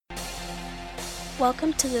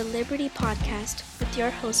Welcome to the Liberty Podcast with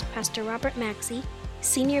your host, Pastor Robert Maxey,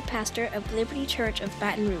 Senior Pastor of Liberty Church of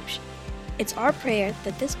Baton Rouge. It's our prayer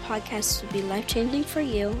that this podcast will be life-changing for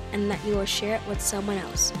you and that you will share it with someone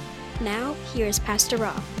else. Now, here is Pastor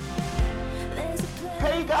Rob.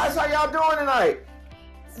 Hey guys, how y'all doing tonight?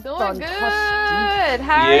 Doing good.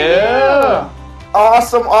 How are you?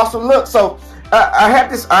 Awesome. Look, so I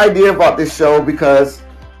had this idea about this show because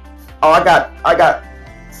I got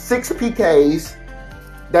 6 PKs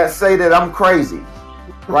that say that I'm crazy,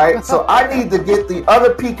 right? So I need to get the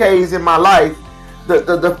other PKs in my life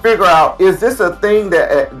to figure out, is this a thing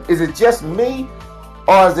that is it just me,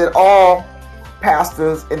 or is it all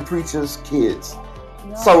pastors and preachers' kids?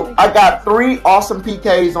 So I got 3 awesome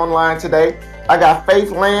PKs online today. I got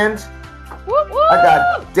Faith Land, I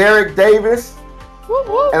got Derek Davis,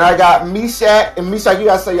 and I got Meshach. And Meshach, you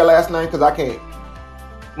gotta say your last name because I can't.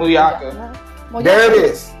 Muyaka. There it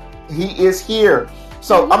is. He is here.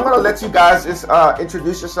 So I'm gonna let you guys just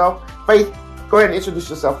introduce yourself. Faith, go ahead and introduce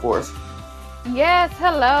yourself for us. Yes,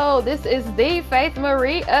 hello. This is the Faith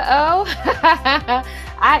Marie. I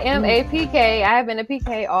am a PK. I have been a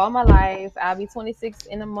PK all my life. I'll be 26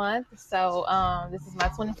 in a month. So this is my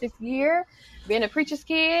 26th year being a preacher's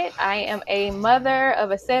kid. I am a mother of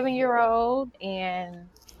a 7-year-old, and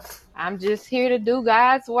I'm just here to do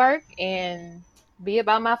God's work and be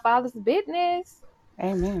about my Father's business.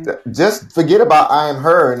 Amen. Just forget about I am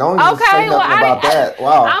her and don't even say nothing about that.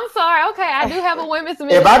 Wow. I'm sorry. Okay, I do have a women's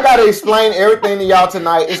ministry. If I gotta explain everything to y'all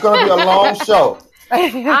tonight, it's gonna be a long show.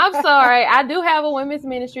 I'm sorry. I do have a women's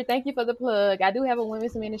ministry. Thank you for the plug. I do have a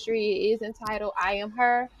women's ministry. It is entitled I Am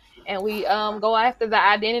Her. And we go after the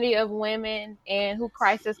identity of women and who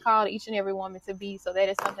Christ has called each and every woman to be. So that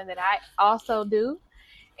is something that I also do.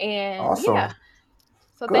 And awesome. Yeah.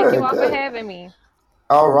 So Good, thank you all for having me.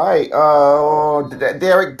 All right.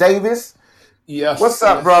 Derek Davis. Yes. What's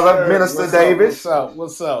up, brother? Sir. Minister Davis.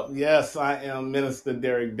 What's up? Yes, I am Minister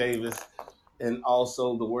Derek Davis and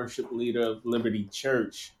also the worship leader of Liberty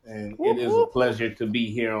Church. And it is a pleasure to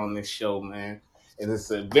be here on this show, man. And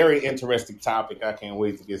it's a very interesting topic. I can't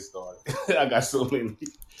wait to get started. I got so many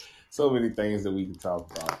things that we can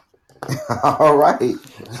talk about. All right.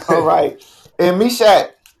 And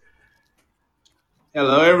Meshach.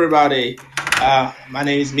 Hello, everybody. My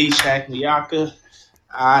name is Meshach Muyaka.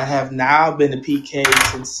 I have now been a PK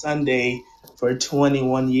since Sunday for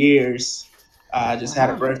 21 years. I just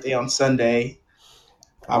had a birthday on Sunday.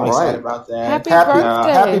 I'm excited about that.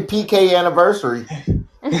 Happy PK anniversary.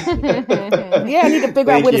 Yeah, I need to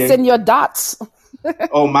figure out where to send your dots.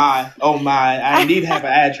 Oh my. I need to have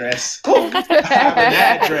an address. I have an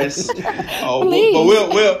address.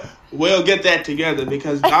 But we'll get that together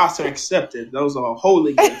because dots are accepted. Those are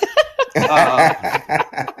holy gifts.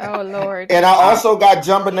 Oh, Lord. And I also got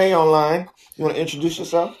Jumbane online. You want to introduce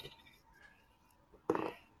yourself?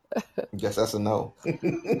 I guess that's a no.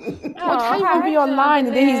 How you going to be online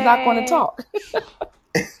and then he's not going to talk?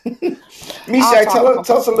 Meshach,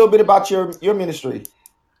 tell us a little bit about your ministry.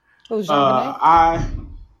 Who's Jumbane?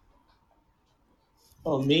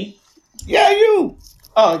 Me? Yeah, you.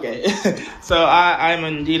 Oh, okay. So I'm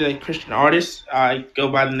indeed a Christian artist. I go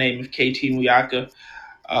by the name of KT Muyaka.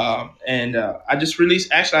 And I just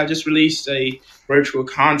released a virtual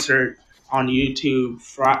concert on YouTube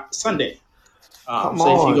Sunday. So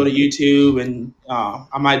if you go to YouTube and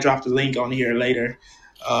I might drop the link on here later,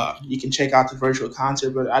 you can check out the virtual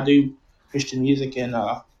concert. But I do Christian music, and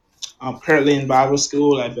I'm currently in Bible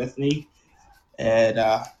school at Bethany. And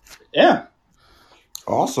yeah.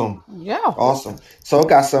 Awesome. Yeah. Awesome. So I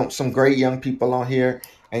got some great young people on here.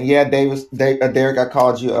 And yeah, Derek, I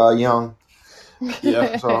called you young.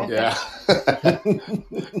 Yeah. So yeah.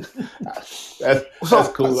 That's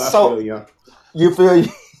cool. I feel young. You feel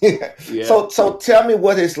yeah. So tell me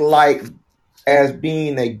what it's like as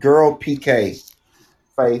being a girl PK,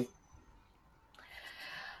 Faith.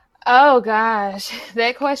 Oh gosh,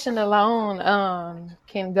 that question alone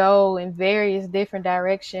can go in various different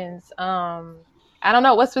directions. I don't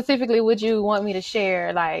know, what specifically would you want me to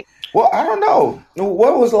share? Like, well, I don't know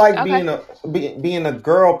what it was like being a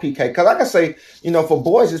girl PK, because like I say, for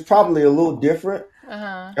boys it's probably a little different.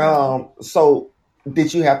 So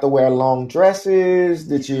did you have to wear long dresses?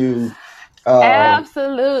 Did you?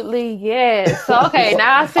 Absolutely, yes. So okay,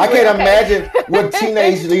 now I can't imagine what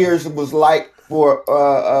teenage years was like for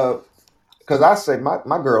because I say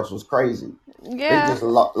my girls was crazy. Yeah, they just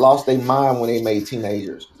lost their mind when they made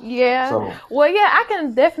teenagers. Yeah. So. Well, yeah, I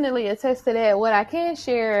can definitely attest to that. What I can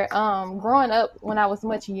share, growing up when I was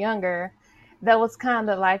much younger, that was kind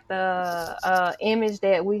of like the image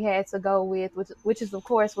that we had to go with, which is of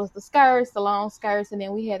course was the skirts, the long skirts, and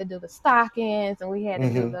then we had to do the stockings, and we had to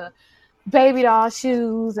do the baby doll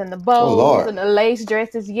shoes and the bows and the lace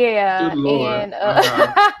dresses. Good Lord. And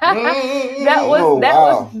that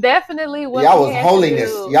was definitely what y'all was had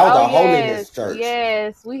holiness. to do. Y'all was a holiness church.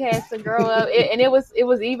 Yes, we had to grow up, and it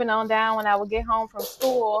was even on down when I would get home from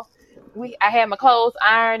school. I had my clothes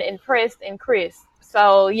ironed and pressed and crisp,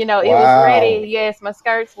 so it was ready. Yes, my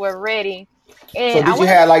skirts were ready. And so did you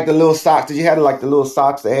have like the little socks? Did you have like the little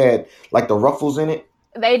socks that had like the ruffles in it?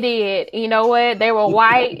 They did. You know what? They were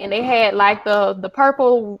white and they had like the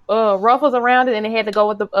purple ruffles around it, and they had to go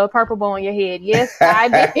with the purple bow on your head. Yes, I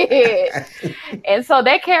did. And so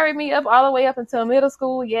that carried me up all the way up until middle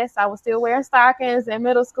school. Yes, I was still wearing stockings in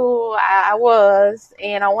middle school. I was.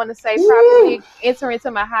 And I want to say probably entering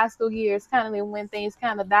into my high school years, kind of when things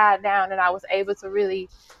kind of died down and I was able to really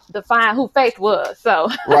define who Faith was. So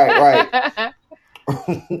Right.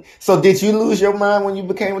 So did you lose your mind when you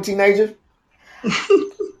became a teenager? Yeah,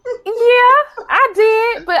 I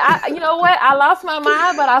did, but you know what? I lost my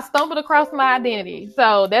mind, but I stumbled across my identity.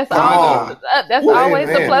 So that's always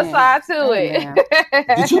the plus side to it.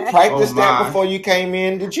 Did you practice that before you came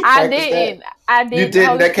in? Did you practice that? I didn't. You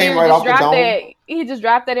didn't? That came right off the dome? He just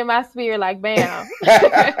dropped that in my spirit like bam.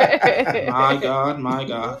 My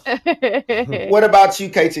God. What about you,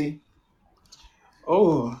 KT?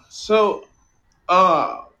 Oh, so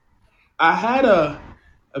I had a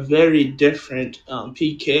very different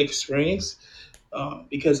PK experience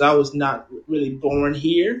because I was not really born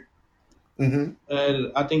here. And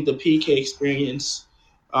I think the PK experience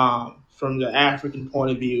from the African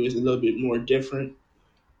point of view is a little bit more different.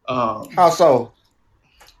 How so?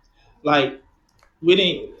 Like, we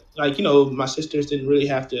didn't, my sisters didn't really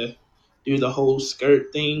have to do the whole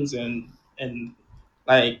skirt things and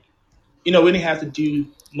we didn't have to do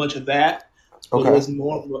much of that. But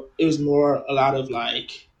it was more a lot of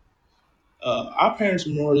like, our parents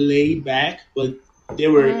were more laid back, but they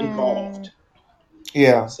were involved.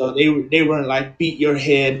 Yeah. So they weren't like beat your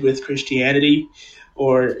head with Christianity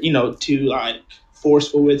or, too like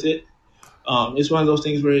forceful with it. It's one of those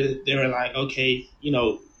things where they were like, okay,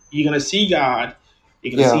 you're going to see God,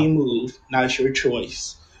 you're going to see him move. Now it's your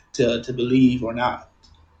choice to believe or not,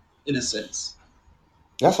 in a sense.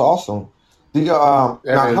 That's awesome. Now,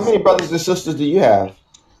 how many brothers and sisters do you have?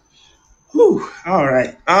 Whew, all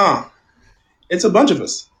right. It's a bunch of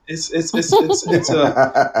us.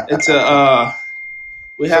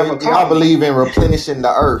 We have y'all believe in replenishing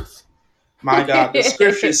the earth. My God, the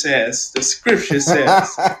scripture says,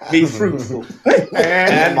 be fruitful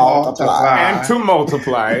and multiply. And to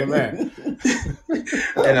multiply, amen.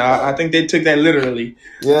 And I think they took that literally.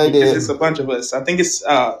 Yeah, they did. It's a bunch of us. I think it's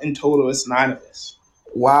in total it's 9 of us.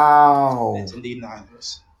 Wow. It's indeed 9 of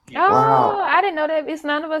us. Yeah. Oh, wow. I didn't know that. It's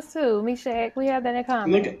 9 of us too. Meshach, we have that in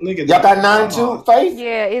common. Look at y'all got 9 too, Faith?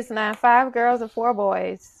 Yeah, it's 9. 5 girls and 4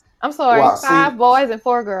 boys. I'm sorry, 5 boys and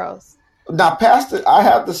 4 girls. Now, I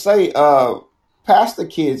have to say, pastor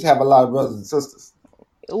kids have a lot of brothers and sisters.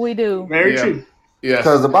 We do. Very true. Yeah.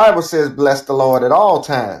 Because the Bible says, bless the Lord at all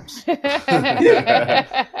times. I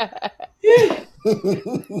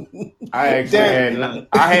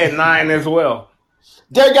had 9 as well.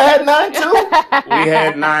 Derek, you had 9 too? We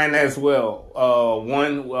had 9 as well.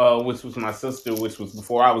 One, which was my sister, which was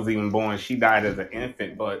before I was even born. She died as an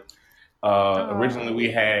infant, but originally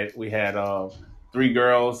we had 3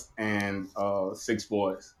 girls and 6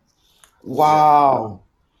 boys. Wow.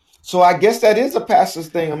 So I guess that is a pastor's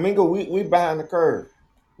thing. Amingo, we behind the curve.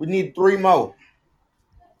 We need 3 more.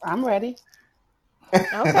 I'm ready.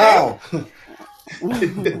 Okay.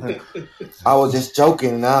 I was just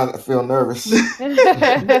joking. Now I feel nervous.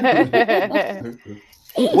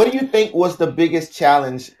 What do you think was the biggest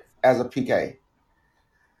challenge as a PK?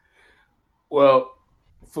 Well,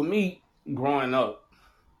 for me growing up,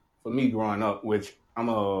 which I'm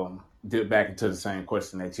gonna dip back into the same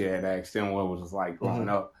question that you had asked them, what was it like growing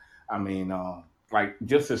up? I mean, like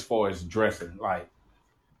just as far as dressing, like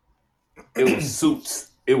it was suits.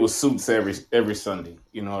 It was suits every Sunday.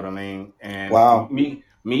 You know what I mean? And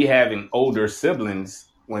me having older siblings,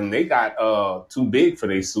 when they got too big for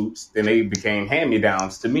their suits, then they became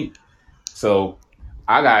hand-me-downs to me. So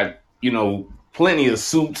I got, plenty of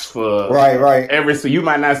suits for right. So you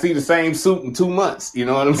might not see the same suit in 2 months. You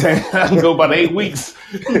know what I'm saying? I can go about 8 weeks.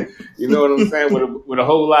 You know what I'm saying? With a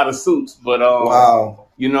whole lot of suits. But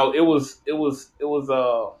it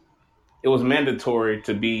was mandatory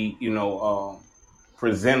to be,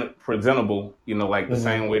 presentable, like the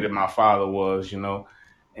same way that my father was,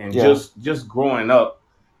 and just growing up,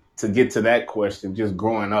 to get to that question, just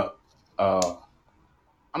growing up,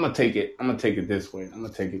 I'm gonna take it this way. I'm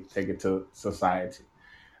gonna take it to society.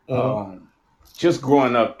 Just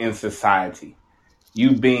growing up in society,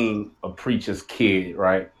 you being a preacher's kid,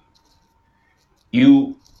 right?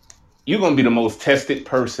 You're gonna be the most tested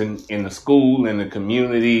person in the school, in the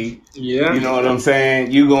community. Yeah, you know what I'm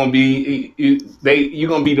saying. You're gonna be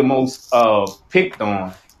the most picked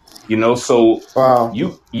on. So Wow.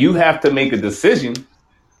 you have to make a decision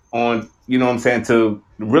on, what I'm saying, to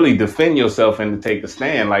really defend yourself and to take a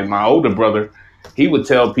stand. Like my older brother, he would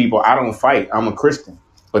tell people, I don't fight, I'm a Christian.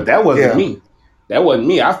 But that wasn't me. That wasn't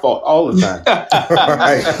me. I fought all the time.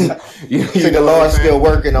 Right. You see, the Lord's still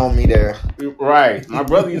working on me there. Right. My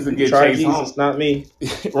brother used to get chased home. It's not me.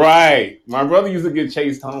 Right. My brother used to get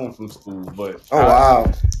chased home from school. But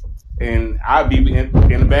wow. And I'd be in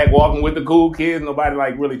the back walking with the cool kids. Nobody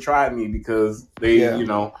really tried me because they,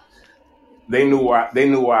 they knew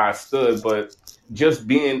where I stood. But just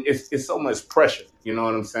being, it's so much pressure. You know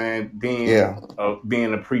what I'm saying? Being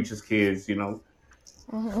a preacher's kids,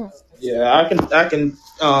 Mm-hmm. Yeah, I can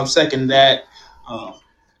second that.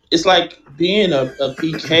 It's like being a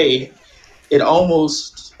PK. It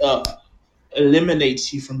almost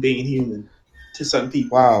eliminates you from being human to some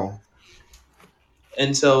people. Wow.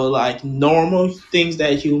 And so, like, normal things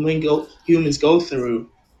that humans go through,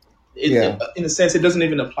 in a sense, it doesn't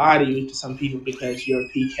even apply to you to some people because you're a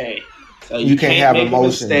PK. So you can't have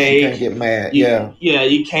emotions. You can't get mad.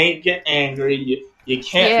 You can't get angry. You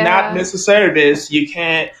can't not necessarily this. You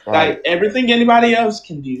can't like everything anybody else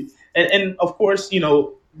can do. And of course, being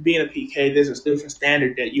a PK, there's a different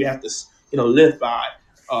standard that you have to live by,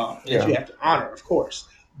 that you have to honor, of course.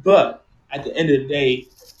 But at the end of the day,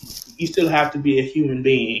 you still have to be a human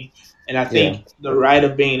being. And I think the right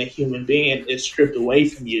of being a human being is stripped away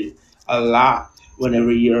from you a lot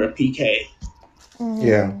whenever you're a PK.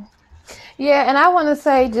 Mm-hmm. Yeah, and I want to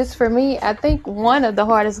say, just for me, I think one of the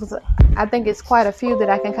hardest, I think it's quite a few that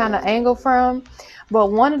I can kind of angle from,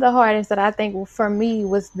 but one of the hardest that I think for me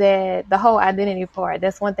was that the whole identity part.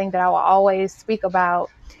 That's one thing that I will always speak about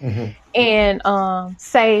and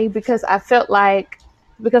say, because I felt like,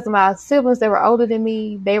 because of my siblings, they were older than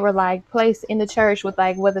me, they were like placed in the church with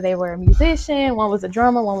like, whether they were a musician, one was a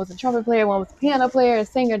drummer, one was a trumpet player, one was a piano player, a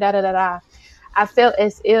singer, I felt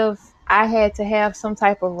as if I had to have some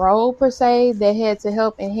type of role per se that had to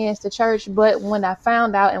help enhance the church. But when I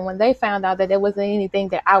found out, and when they found out that there wasn't anything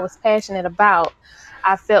that I was passionate about,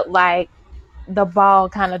 I felt like the ball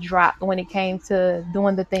kind of dropped when it came to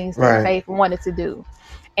doing the things that Faith wanted to do.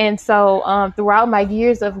 And so throughout my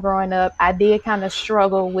years of growing up, I did kind of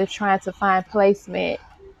struggle with trying to find placement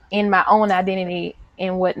in my own identity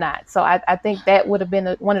and whatnot. So I think that would have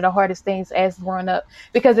been one of the hardest things as growing up,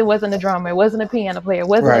 because it wasn't a drummer, it wasn't a piano player, it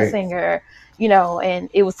wasn't a singer, and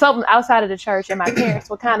it was something outside of the church. And my parents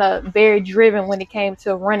were kind of very driven when it came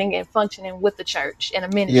to running and functioning with the church and a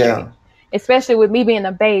ministry, especially with me being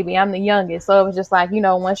a baby. I'm the youngest. So it was just like,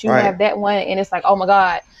 once you have that one and it's like, oh my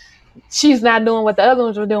God, she's not doing what the other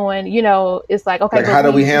ones were doing, it's like, okay, how do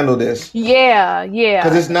we handle this? Yeah.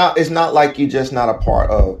 Because it's not like you're just not a part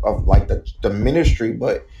of like the ministry,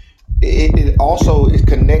 but it also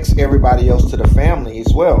connects everybody else to the family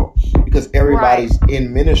as well, because everybody's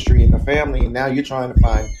in ministry in the family, and now you're trying to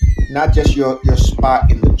find not just your spot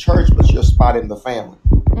in the church, but your spot in the family.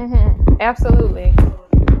 Mm-hmm. Absolutely.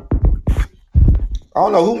 I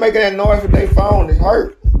don't know who making that noise with their phone. It's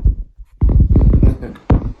hurt.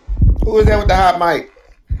 Who is that with the hot mic?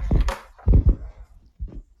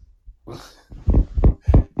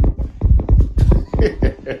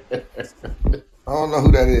 I don't know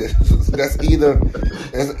who that is. That's either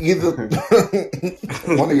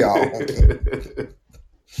one of y'all.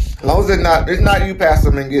 As long as it's not you, Pastor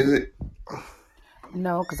Ming, is it?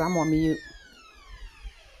 No, because I'm on mute.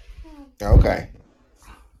 Okay.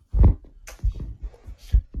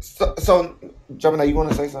 So Gemini, you want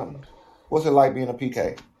to say something? What's it like being a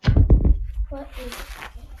PK? What is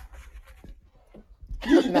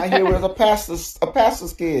PK? Not here with a pastor's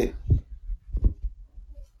kid.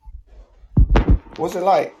 What's it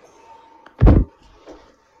like?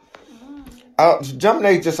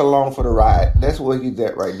 Gemini's just along for the ride. That's where he's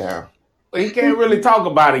at right now. Well, he can't really talk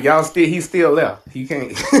about it, y'all. He's still left. He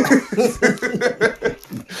can't.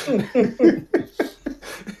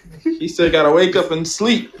 He still gotta wake up and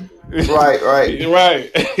sleep.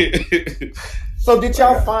 Right. So did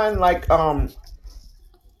y'all find like that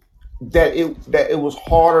it was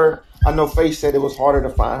harder? I know Faith said it was harder to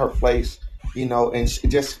find her place, and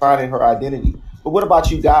just finding her identity. But what about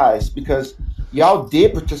you guys? Because y'all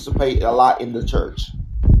did participate a lot in the church.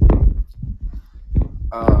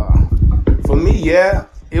 For me,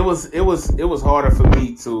 it was harder for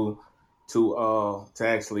me to to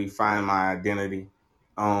actually find my identity.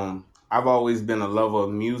 I've always been a lover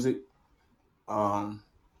of music.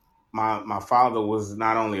 My father was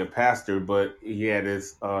not only a pastor, but he had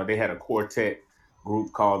they had a quartet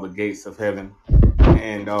group called the Gates of Heaven,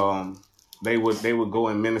 and they would go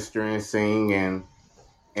and minister and sing,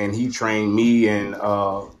 and he trained me and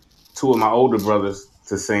two of my older brothers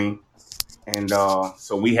to sing. And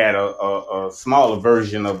so we had a smaller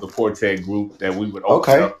version of the quartet group that we would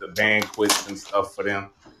open up the banquets and stuff for them.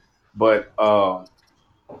 But I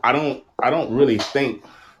don't really think.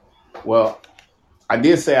 Well, I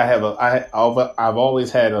did say I've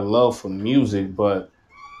always had a love for music, but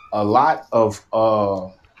a lot of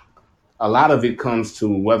it comes to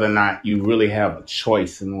whether or not you really have a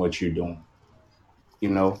choice in what you're doing. You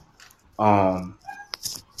know,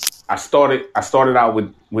 I started out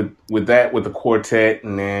with the quartet,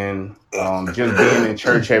 and then just being in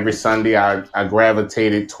church every Sunday, I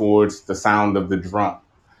gravitated towards the sound of the drum.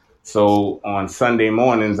 So on Sunday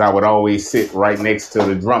mornings, I would always sit right next to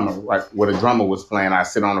the drummer, right where the drummer was playing. I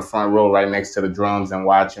sit on the front row right next to the drums and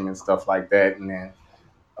watch him and stuff like that. And then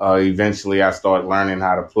eventually I started learning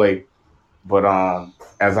how to play. But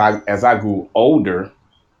as I grew older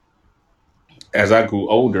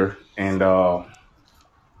and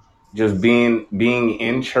just being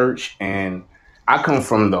in church, and I come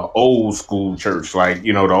from the old school church, like,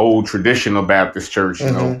 the old traditional Baptist church,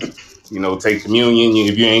 take communion.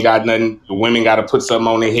 If you ain't got nothing, the women got to put something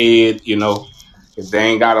on their head, If they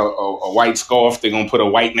ain't got a white scarf, they're going to put a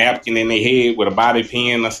white napkin in their head with a bobby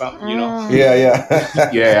pin or something, Yeah.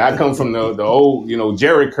 Yeah, I come from the old,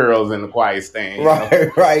 Jerry curls in the choir stand.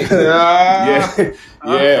 Right.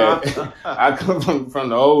 Yeah. I come from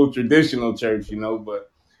the old traditional church,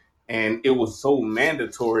 and it was so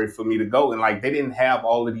mandatory for me to go. And like, they didn't have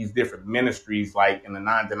all of these different ministries, like in the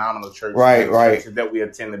non-denominational church, churches that we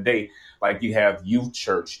attend today. Like you have youth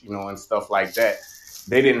church, and stuff like that.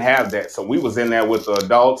 They didn't have that. So we was in there with the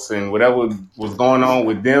adults, and whatever was going on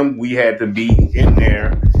with them, we had to be in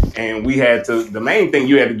there, and the main thing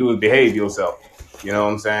you had to do is behave yourself. You know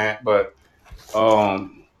what I'm saying? But,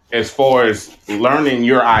 as far as learning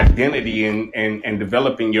your identity and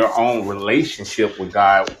developing your own relationship with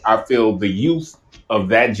God, I feel the youth of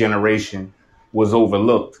that generation was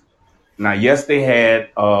overlooked. Now, yes, they had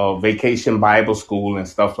Vacation Bible School and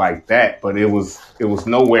stuff like that, but it was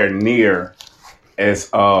nowhere near as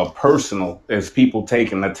personal as people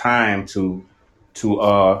taking the time to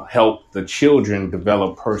help the children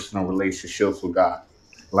develop personal relationships with God,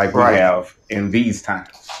 like we have in these times.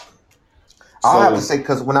 I'll have to say,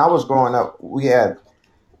 because when I was growing up, we had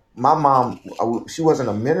my mom. She wasn't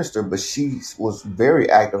a minister, but she was very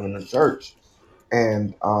active in the church,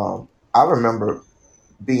 and I remember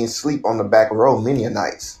being asleep on the back row many a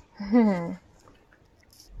nights.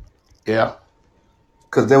 Yeah,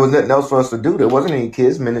 because there was nothing else for us to do. There wasn't any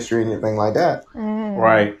kids ministry or anything like that.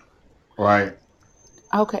 Right.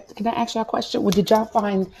 Okay, can I ask y'all a question? Well, did y'all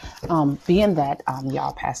find, being that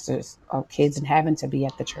y'all pastors of kids and having to be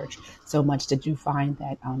at the church so much, did you find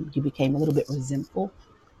that you became a little bit resentful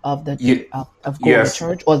of the of going to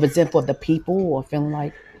church, or resentful of the people, or feeling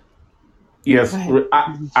like? Yes,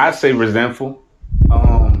 I say resentful.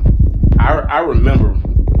 I remember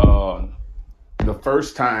the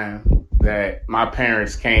first time that my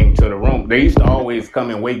parents came to the room. They used to always come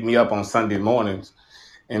and wake me up on Sunday mornings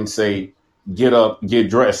and say, get up, get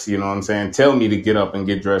dressed, you know what I'm saying? Tell me to get up and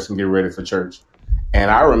get dressed and get ready for church. And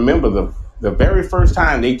I remember the very first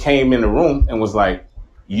time they came in the room and was like,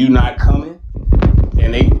 you not coming?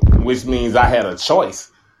 Which means I had a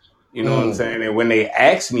choice, you know what I'm saying? And when they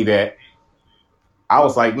asked me that, I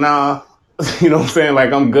was like, nah, you know what I'm saying?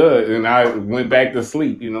 Like, I'm good. And I went back to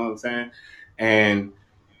sleep, you know what I'm saying? And,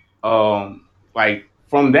 like,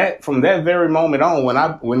 from that very moment on, when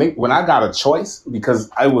I got a choice, because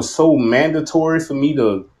it was so mandatory for me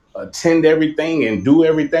to attend everything and do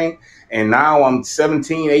everything, and now I'm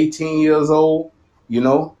 17, 18 years old,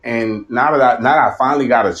 and now that I finally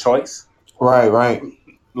got a choice, right.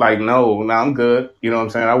 Like, no, I'm good. You know what I'm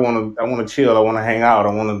saying? I want to chill. I want to hang out. I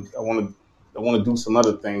want to do some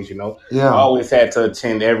other things. Yeah. I always had to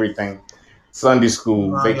attend everything. Sunday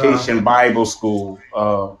school, Vacation Bible School,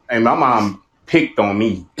 and my mom picked on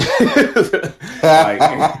me.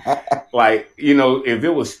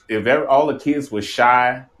 if all the kids were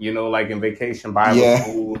shy, like in Vacation Bible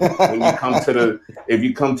School, when if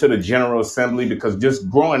you come to the General Assembly, because just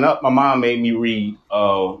growing up, my mom made me read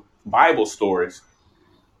Bible stories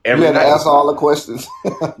every night. Ask all the questions.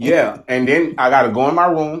 Yeah, and then I got to go in my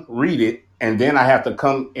room, read it, and then I have to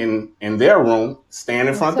come in their room, stand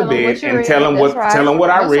in front of the bed, and tell them what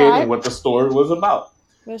I read and what the story was about.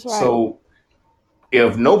 That's right. So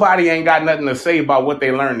if nobody ain't got nothing to say about what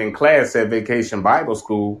they learned in class at Vacation Bible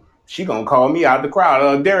School, she gonna call me out the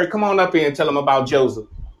crowd. Derek, come on up here and tell them about Joseph.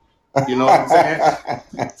 You know what I'm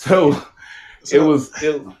saying? So it was.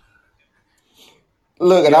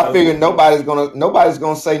 Look, and I figured nobody's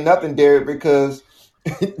gonna say nothing, Derek, because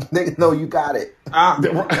they know you got it.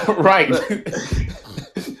 Right.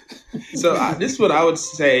 So this is what I would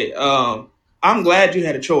say. I'm glad you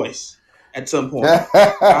had a choice at some point.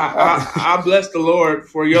 I bless the Lord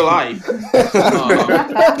for your life.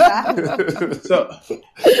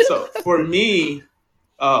 So for me,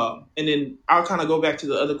 and then I'll kind of go back to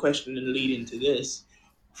the other question and lead into this.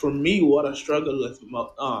 For me, what I struggled with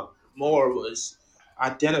more was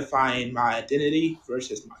identifying my identity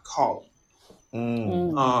versus my calling.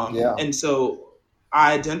 Yeah. And so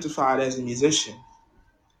I identified as a musician.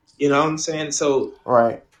 You know what I'm saying? So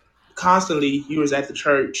Right. Constantly, you was at the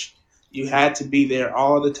church. You had to be there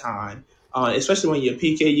all the time. Especially when you're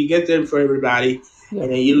PK, you get there for everybody. Yeah.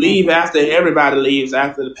 And then you leave after everybody leaves,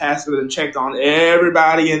 after the pastor has checked on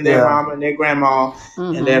everybody and their mama and their grandma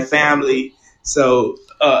and their family. So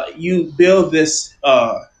you build this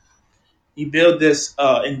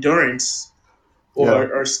endurance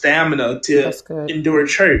or stamina to endure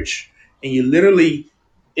church. And you literally,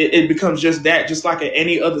 it becomes just that, just like at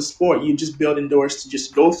any other sport, you just build endurance to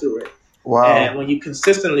just go through it. Wow. And when you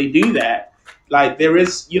consistently do that, like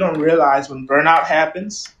you don't realize when burnout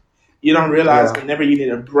happens. You don't realize whenever you need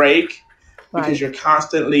a break because you're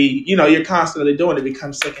constantly doing it. It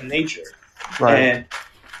becomes second nature. Right. And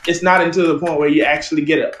it's not until the point where you actually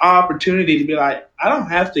get an opportunity to be like, I don't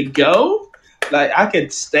have to go. Like I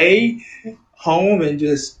could stay home and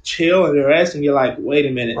just chill and rest. And you're like, wait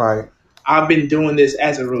a minute. Right. I've been doing this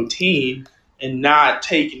as a routine and not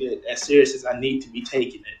taking it as serious as I need to be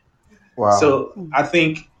taking it. Wow. So I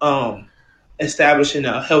think establishing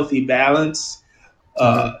a healthy balance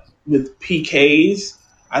with PKs,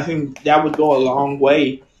 I think that would go a long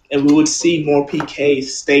way, and we would see more PKs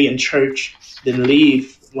stay in church than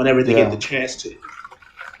leave whenever they get the chance to.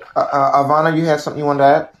 Ivana, you had something you wanted to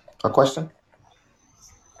add? A question?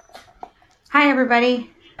 Hi,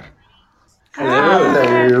 everybody.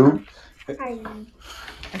 Hello. Hi.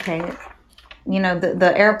 Okay. You know,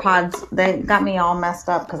 the AirPods, they got me all messed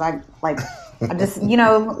up because I just,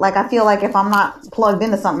 I feel like if I'm not plugged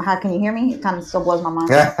into something, how can you hear me? It kind of still blows my mind.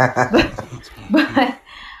 but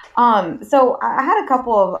so I had a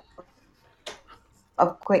couple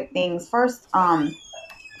of quick things. First, as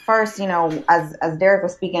Derek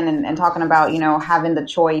was speaking and talking about, having the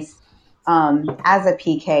choice as a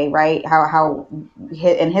PK, right? How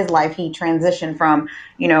in his life he transitioned from,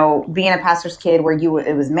 being a pastor's kid where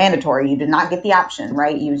it was mandatory. You did not get the option,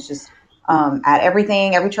 right? You was just at every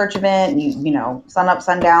church event, you sun up,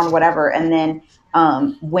 sundown, whatever. And then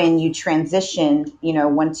when you transitioned,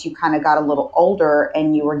 once you kind of got a little older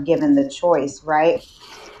and you were given the choice, right?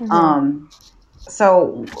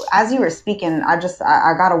 So as you were speaking, I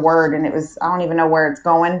got a word, and it was, I don't even know where it's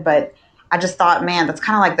going, but I just thought, man, that's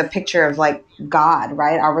kind of like the picture of like God,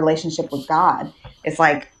 right? Our relationship with God. It's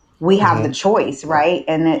like we have the choice, right?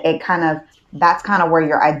 And it kind of, that's kind of where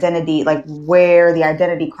your identity, like where the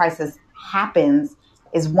identity crisis happens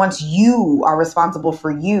is once you are responsible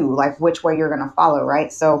for you, like which way you're going to follow,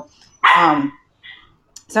 right? So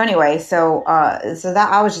anyway, so that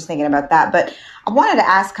I was just thinking about that, but I wanted to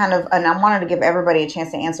ask and I wanted to give everybody a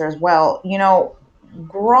chance to answer as well.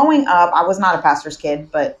 Growing up, I was not a pastor's kid,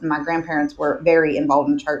 but my grandparents were very involved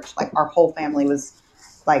in church. Like our whole family was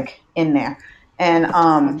like in there.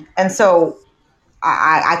 And so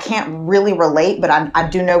I can't really relate, but I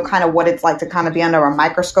do know kind of what it's like to kind of be under a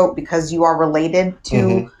microscope because you are related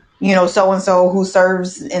to, so-and-so who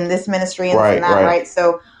serves in this ministry and that, right?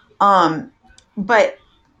 So, but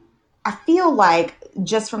I feel like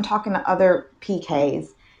just from talking to other PKs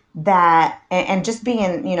that, and just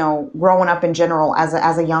being, growing up in general as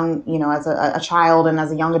a young, as a child and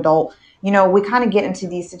as a young adult, we kind of get into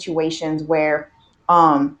these situations where,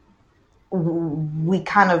 we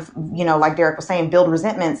kind of, like Derek was saying, build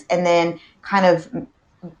resentments and then kind of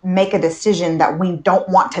make a decision that we don't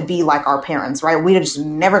want to be like our parents, right? We're just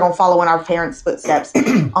never going to follow in our parents' footsteps.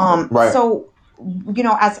 Right. So,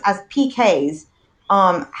 as PKs,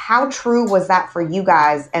 how true was that for you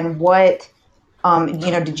guys? And what,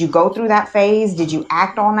 did you go through that phase? Did you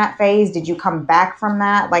act on that phase? Did you come back from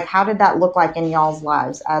that? Like, how did that look like in y'all's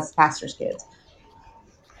lives as pastors' kids?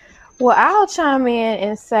 Well, I'll chime in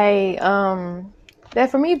and say that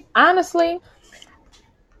for me, honestly,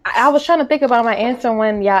 I was trying to think about my answer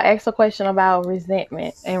when y'all asked a question about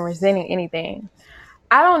resentment and resenting anything.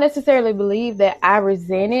 I don't necessarily believe that I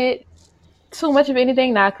resented too much of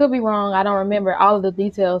anything. Now I could be wrong. I don't remember all of the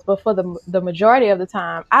details, but for the majority of the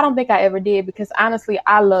time, I don't think I ever did, because honestly,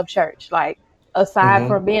 I love church. Like, aside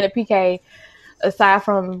from being a PK, aside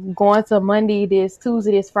from going to Monday this,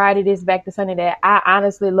 Tuesday this, Friday this, back to Sunday that, I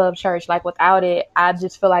honestly love church. Like, without it, I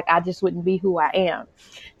just feel like I just wouldn't be who I am.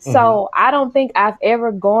 So I don't think I've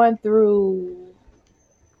ever gone through,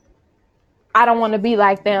 I don't want to be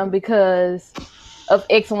like them because of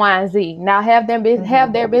X, Y, and Z. Now, have there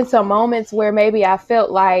been some moments where maybe I felt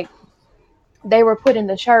like they were putting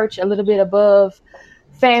the church a little bit above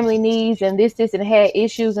family needs and this, and had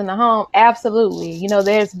issues in the home? Absolutely. You know,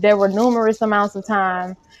 there were numerous amounts of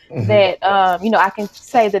time that, I can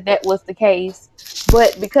say that was the case.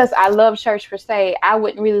 But because I love church per se, I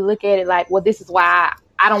wouldn't really look at it like, well, this is why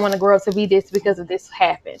I don't want to grow up to be this, because of this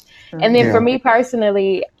happened. And then for me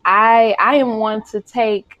personally, I am one to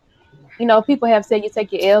take, people have said you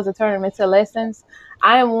take your L's and turn them into lessons.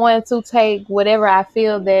 I am one to take whatever I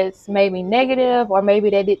feel that's maybe negative, or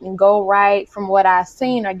maybe that didn't go right from what I've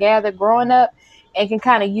seen or gathered growing up, and can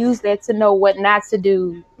kind of use that to know what not to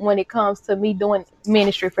do when it comes to me doing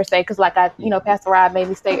ministry per se. Because like Pastor Rob made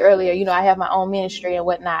me say earlier, I have my own ministry and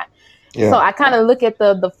whatnot. Yeah. So I kind of look at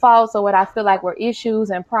the faults or what I feel like were issues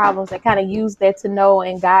and problems, and kind of use that to know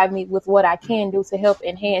and guide me with what I can do to help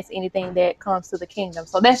enhance anything that comes to the kingdom.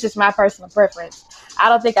 So that's just my personal preference. I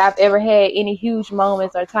don't think I've ever had any huge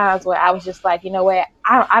moments or times where I was just like, you know what,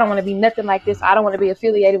 I don't want to be nothing like this. I don't want to be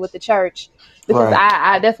affiliated with the church, because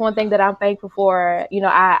I that's one thing that I'm thankful for.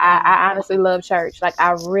 I honestly love church. Like,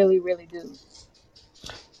 I really, really do.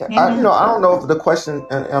 I don't know if the question,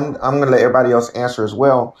 and I'm going to let everybody else answer as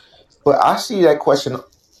well, but I see that question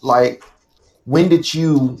like, when did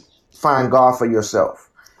you find God for yourself?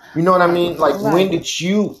 You know what I mean? Like, when did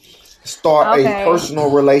you start a personal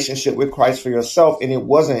relationship with Christ for yourself? And it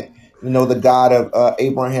wasn't, the God of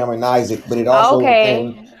Abraham and Isaac, but it also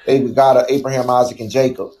became the God of Abraham, Isaac, and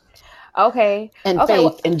Jacob. And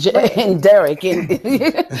Faith and Derek and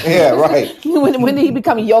yeah, right. When did he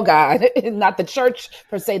become your God? Not the church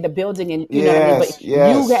per se, the building, and you know what I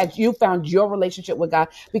mean. But you found your relationship with God,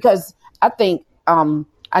 because I think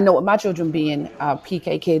I know with my children being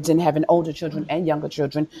PK kids and having older children and younger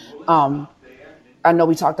children, I know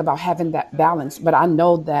we talked about having that balance, but I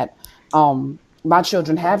know that my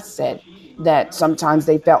children have said that sometimes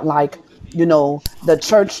they felt like the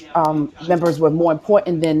church members were more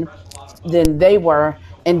important than they were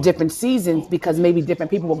in different seasons, because maybe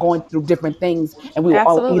different people were going through different things, and we were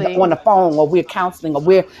all either on the phone or we're counseling or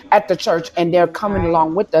we're at the church, and they're coming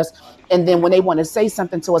along with us. And then when they want to say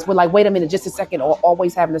something to us, we're like, wait a minute, just a second, or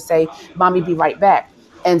always having to say, Mommy, be right back.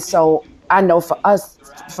 And so I know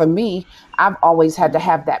for me, I've always had to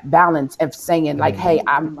have that balance of saying like, hey,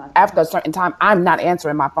 after a certain time, I'm not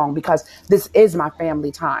answering my phone, because this is my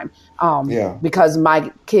family time. Because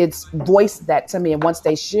my kids voiced that to me, and once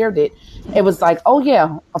they shared it, it was like, oh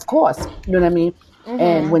yeah, of course. You know what I mean?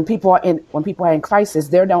 And when people are in crisis,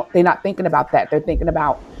 they're not thinking about that. They're thinking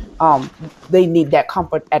about they need that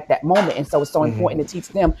comfort at that moment. And so it's so important to teach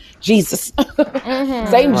them Jesus.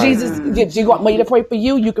 Same Jesus. You want me to pray for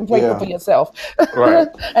you? You can pray for yourself. Right.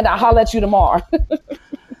 And I'll holler at you tomorrow.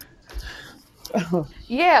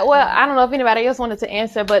 Yeah, well, I don't know if anybody else wanted to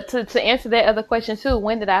answer, but to answer that other question too,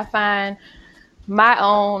 when did I find my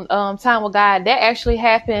own time with God? That actually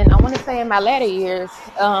happened, I want to say, in my latter years.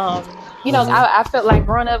 I felt like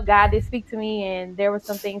growing up, God did speak to me, and there were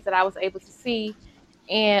some things that I was able to see.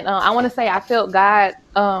 And I want to say I felt God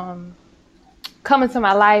come into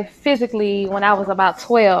my life physically when I was about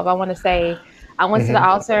 12. I want to say I went to the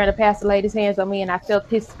altar, and the pastor laid his hands on me, and I felt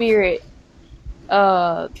his spirit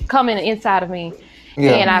coming inside of me.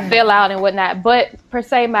 And I fell out and whatnot. But per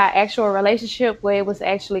se, my actual relationship, where it was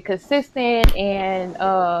actually consistent, and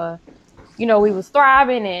we was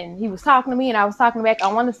thriving, and he was talking to me and I was talking back,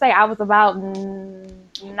 I want to say I was about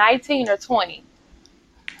 19 or 20.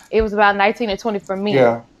 It was about 19 or 20 for me.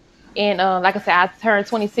 Yeah. And like I said, I turned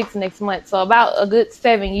 26 next month. So about a good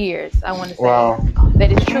 7 years, I want to say,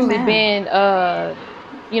 that it's truly been,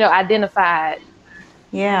 identified.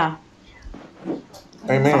 Yeah.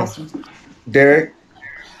 Amen. Awesome. Derek,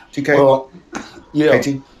 TK. Well, yeah.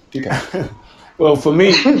 KT, TK. Well, for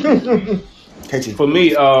me, KT. For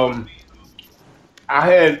me, I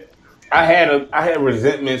had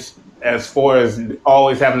resentments as far as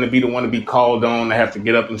always having to be the one to be called on, to have to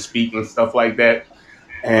get up and speak and stuff like that.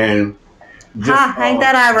 And just, ain't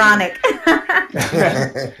that ironic?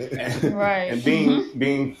 Right. And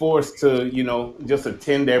being forced to, just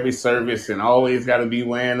attend every service, and always got to be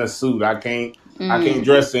wearing a suit. I can't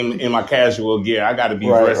dress in my casual gear. I got to be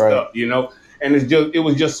dressed up, And it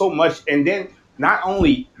was just so much. And then not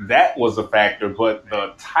only that was a factor, but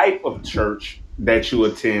the type of church that you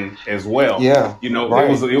attend as well. Yeah. Right.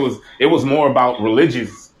 It was more about religion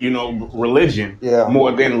Yeah.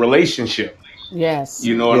 more than relationship. Yes.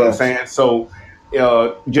 You know what I'm saying? So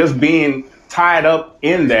just being tied up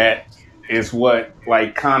in that is what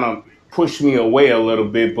like kind of pushed me away a little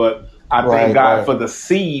bit. But I thank God for the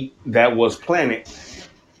seed that was planted,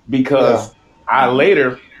 because I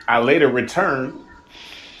later returned,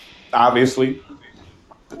 obviously.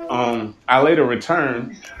 I later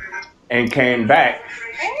returned and came back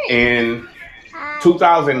in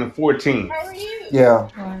 2014. Yeah.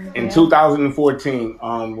 In 2014,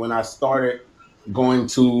 when I started going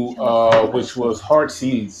to which was Heart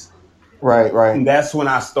Seeds. Right. And that's when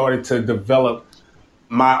I started to develop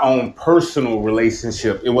my own personal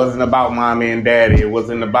relationship. It wasn't about mommy and daddy. It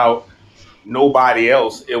wasn't about nobody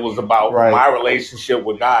else. It was about my relationship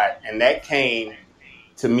with God. And that came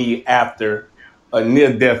to me after a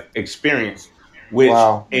near-death experience, which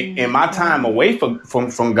in my time away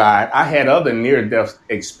from God, I had other near-death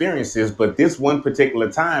experiences, but this one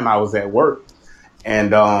particular time I was at work,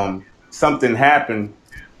 and something happened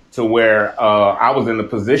to where I was in a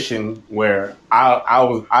position where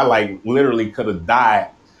I like literally could have died.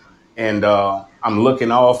 And I'm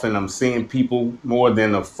looking off and I'm seeing people more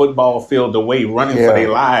than a football field away running for their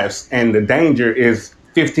lives. And the danger is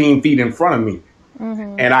 15 feet in front of me.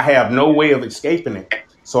 And I have no way of escaping it.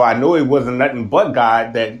 So I know it wasn't nothing but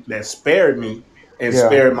God that spared me and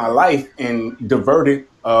spared my life and diverted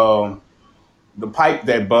the pipe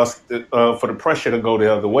that busted for the pressure to go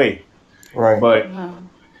the other way. Right. But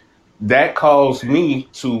that caused me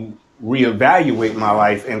to reevaluate my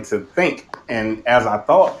life and to think. And as I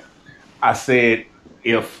thought, I said,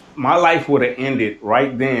 if my life would have ended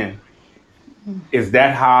right then, is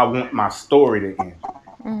that how I want my story to end?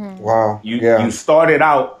 Wow. You started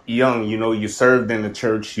out young, you served in the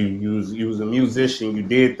church, you was a musician, you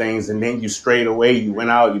did things, and then you strayed away, you went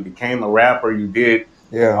out, you became a rapper, you did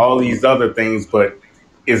all these other things. But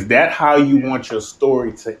is that how you want your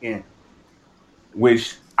story to end?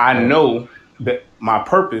 Which I know that my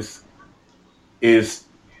purpose is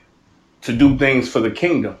to do things for the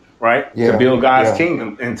kingdom, right? To build God's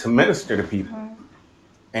kingdom and to minister to people.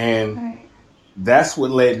 And that's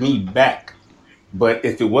what led me back. But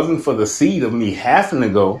if it wasn't for the seed of me having to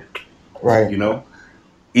go,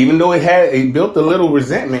 even though it built a little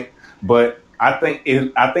resentment, but I think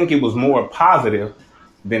it was more positive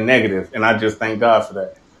than negative. And I just thank God for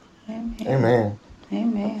that. Amen.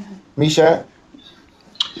 Misha?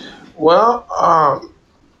 Well,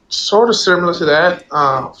 sort of similar to that.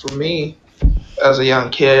 For me, as a young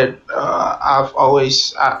kid, I've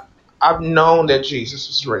known that Jesus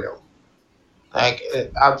is real. Like,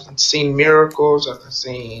 I've seen miracles. I've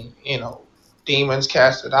seen demons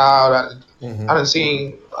casted out. I've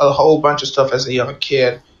seen a whole bunch of stuff as a young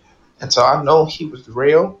kid, and so I know he was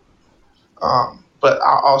real. But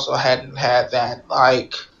I also hadn't had that,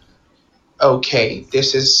 like, okay,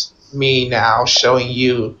 this is me now showing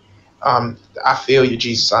you. I feel you,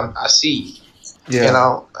 Jesus. I see you.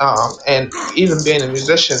 And even being in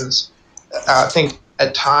musicians, I think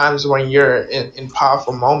at times when you're in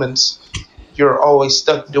powerful moments, you're always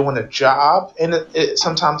stuck doing a job, and it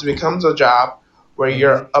sometimes becomes a job where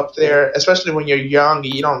you're up there, especially when you're young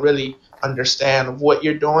and you don't really understand what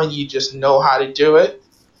you're doing. You just know how to do it,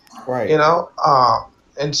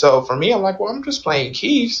 and so for me, I'm like, well, I'm just playing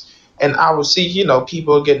keys, and I would see,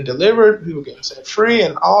 people getting delivered, people getting set free,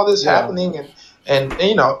 and all this happening, and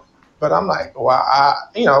but I'm like,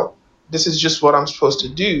 well, this is just what I'm supposed to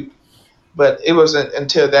do. But it wasn't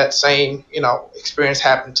until that same, experience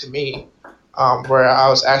happened to me, where I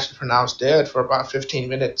was actually pronounced dead for about 15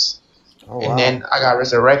 minutes. And then I got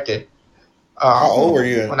resurrected. How old were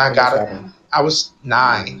you when I got it? I was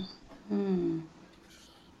 9.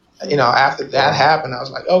 After that happened, I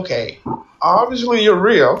was like, okay, obviously you're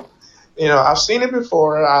real. I've seen it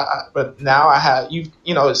before, but now I have,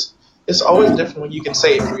 it's always different when you can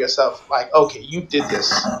say it for yourself. Like, okay, you did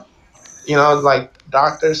this. Like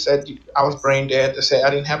doctors said I was brain dead. They said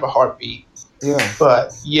I didn't have a heartbeat. Yeah.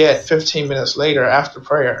 But yet 15 minutes later, after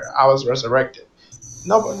prayer, I was resurrected.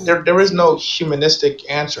 No, but there is no humanistic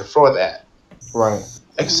answer for that. Right.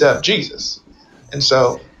 Except Jesus. And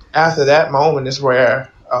so after that moment is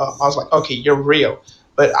where I was like, okay, you're real.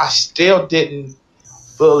 But I still didn't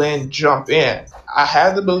full in jump in. I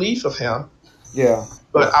had the belief of him. Yeah.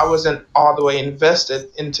 But I wasn't all the way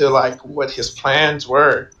invested into like what his plans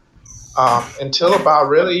were. Until about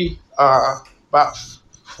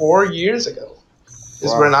 4 years ago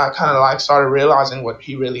is when I kind of like started realizing what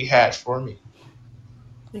he really had for me.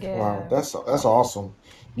 Yeah. Wow, that's awesome.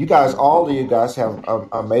 You guys, all of you guys have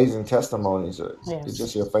amazing testimonies. Yes. It's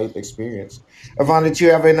just your faith experience. Yvonne, did you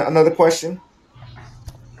have another question?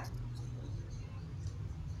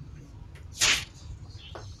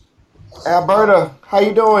 Alberta, how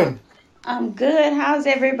you doing? I'm good. How's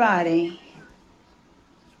everybody?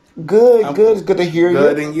 Good, good. It's good to hear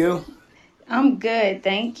Good, you. and you? I'm good,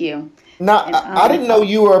 thank you. Now, And, I didn't know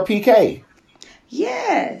you were a PK.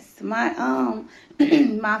 Yes, my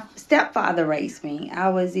my stepfather raised me. I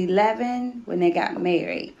was 11 when they got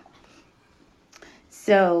married.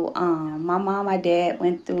 So my mom, my dad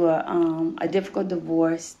went through a difficult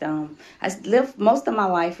divorce. I lived most of my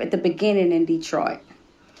life at the beginning in Detroit.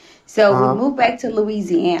 So we moved back to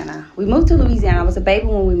Louisiana. We moved to Louisiana. I was a baby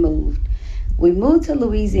when we moved. We moved to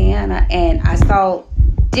Louisiana, and I saw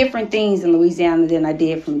different things in Louisiana than I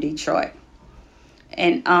did from Detroit.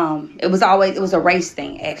 And it was a race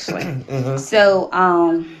thing, actually. So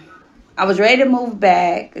I was ready to move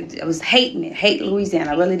back. I was hate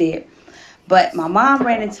Louisiana, I really did. But my mom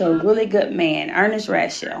ran into a really good man, Ernest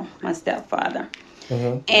Rachel, my stepfather.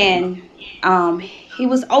 And he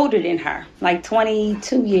was older than her, like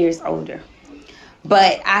 22 years older.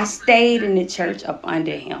 But I stayed in the church up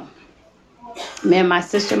under him. Me and my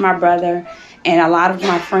sister, my brother, and a lot of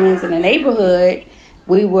my friends in the neighborhood,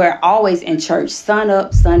 we were always in church, sun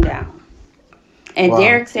up, sun down. And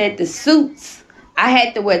Derek said the suits, I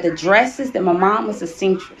had to wear the dresses, that my mom was a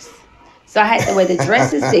seamstress. So I had to wear the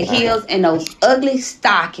dresses, the heels, and those ugly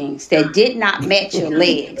stockings that did not match your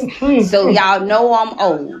legs. So y'all know I'm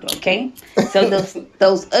old, okay? So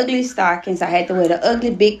those ugly stockings, I had to wear the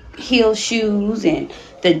ugly big heel shoes and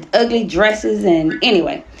the ugly dresses, and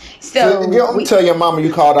anyway. So you don't tell your mama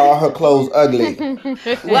you called all her clothes ugly.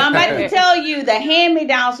 Well, I'm about to tell you, the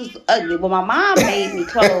hand-me-downs was ugly. Well, my mom made me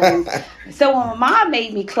clothes. So when my mom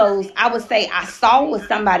made me clothes, I would say I saw what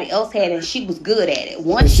somebody else had, and she was good at it.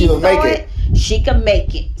 Once she saw it, she could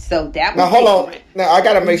make it. So that was. Now hold on. Now I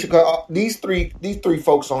gotta make sure, because these three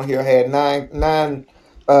folks on here had nine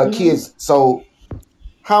kids. So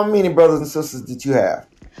how many brothers and sisters did you have?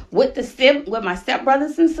 With my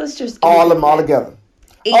stepbrothers and sisters, all of them all together.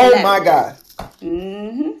 11. Oh my God.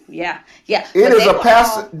 Yeah. It is a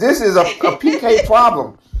pastor. This is a PK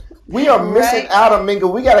problem. We are missing out, Aminga.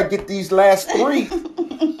 We gotta get these last three.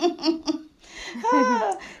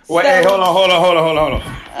 Well, hey, hold on.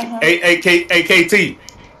 AKT.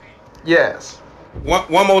 Yes.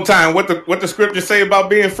 One more time. What the scripture say about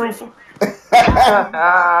being fruitful?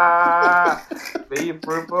 Be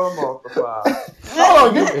fruitful, multiply. Hold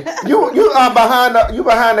on, you are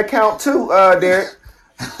behind the count too, Derek.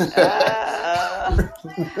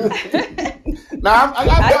 Now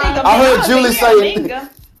I heard Julie say.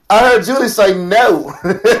 I heard Julie say no.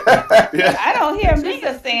 I don't hear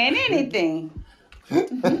Mika saying anything.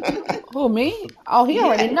 Who, me? Oh, he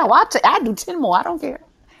already know. I do 10 more. I don't care.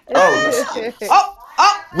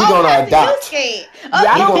 We're gonna adopt. I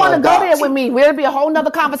don't want to go there with me. There'll be a whole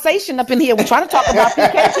nother conversation up in here. We're trying to talk about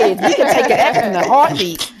PK kids. We can take an F in a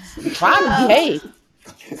heartbeat. I'm trying to behave.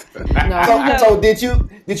 No. So did you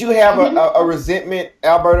have a resentment,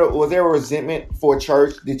 Alberta? Was there a resentment for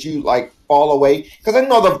church? Did you like fall away? Because I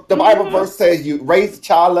know the Bible verse says you raise the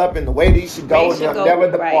child up in the way that he should go and never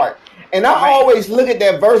depart. And I always look at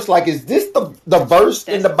that verse like, is this the verse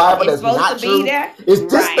in the Bible that's not true? Is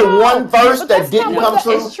this the one verse that didn't come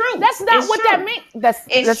true? It's true. That's not what that means.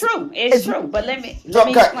 It's true. It's true. But let me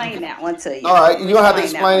explain that one to you. All right, you don't have to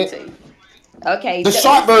explain it. Okay. The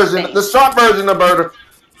short version, Alberta.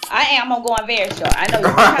 I am. I'm going very short. I know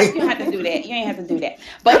you don't have to do that. You ain't have to do that.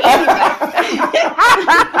 But anyway,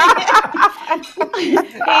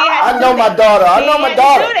 I know my daughter. I'm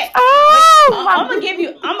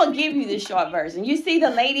gonna give you the short version. You see the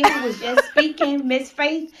lady who was just speaking, Miss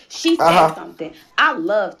Faith. She said something. I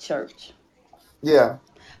love church. Yeah.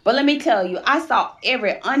 But let me tell you, I saw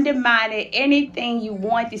every undermined anything you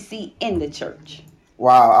want to see in the church.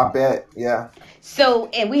 Wow, I bet. Yeah. So,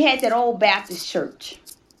 and we had that old Baptist church.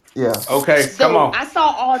 Yeah. Okay, so come on. I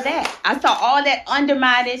saw all that.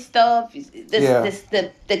 Undermined stuff.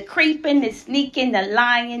 The creeping, the sneaking, the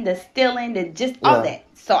lying, the stealing, all that.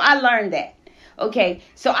 So I learned that. Okay.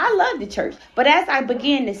 So I love the church. But as I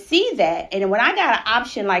began to see that, and when I got an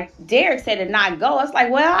option, like Derek said, to not go, it's like,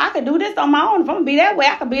 well, I could do this on my own. If I'm going to be that way,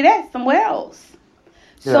 I could be that somewhere else.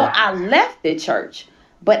 Yeah. So I left the church.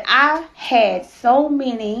 But I had so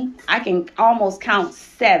many, I can almost count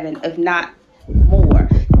 7, if not more,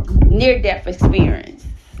 near-death experience.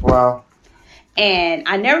 Wow. And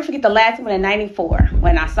I never forget the last one in 94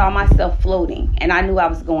 when I saw myself floating and I knew I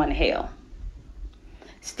was going to hell.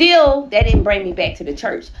 Still, that didn't bring me back to the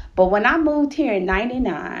church. But when I moved here in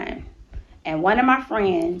 99 And one of my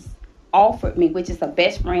friends offered me, which is a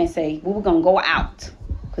best friend, say we were gonna go out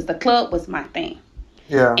because the club was my thing.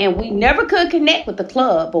 Yeah. And we never could connect with the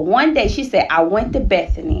club. But one day she said, I went to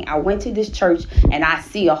Bethany. I went to this church and I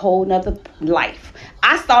see a whole nother life.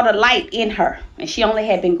 I saw the light in her. And she only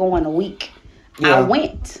had been going a week. Yeah. I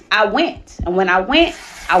went. And when I went,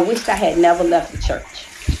 I wished I had never left the church.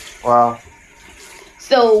 Wow.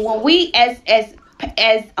 So when we, as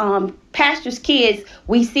pastors' kids,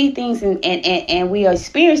 we see things and we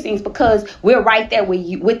experience things because we're right there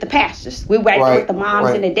with the pastors. We're right there with the moms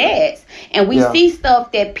and the dads. And we see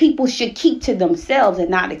stuff that people should keep to themselves and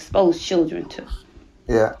not expose children to.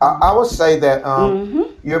 Yeah, I would say that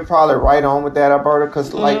you're probably right on with that, Alberta,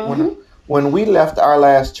 because like when we left our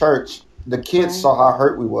last church, the kids saw how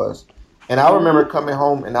hurt we was. And I remember coming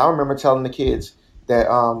home and I remember telling the kids that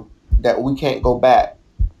that we can't go back.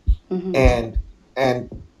 And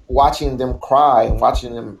watching them cry and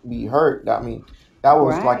watching them be hurt, I mean, that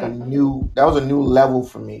was like a new level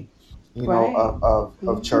for me, you know,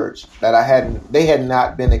 of church that they had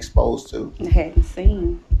not been exposed to. I hadn't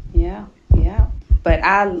seen. Yeah. But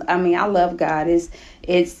I mean, I love God.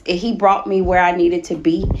 He brought me where I needed to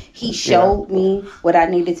be. He showed me what I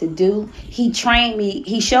needed to do. He trained me.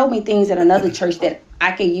 He showed me things at another church that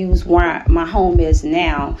I can use where my home is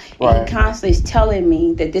now. And he constantly is telling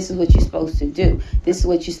me that this is what you're supposed to do. This is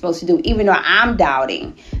what you're supposed to do. Even though I'm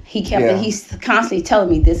doubting, he's constantly telling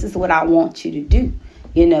me this is what I want you to do.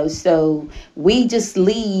 You know, so we just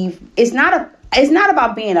leave. It's not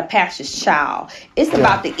about being a pastor's child. It's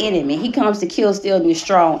about the enemy. He comes to kill, steal, and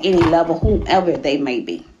destroy on any level, whomever they may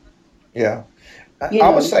be. Yeah. I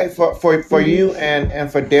would say for you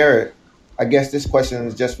and for Derek, I guess this question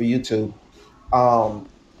is just for you two.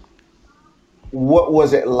 What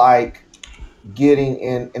was it like getting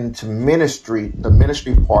into ministry, the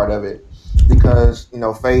ministry part of it? Because, you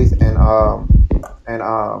know, Faith and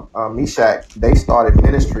Meshach, they started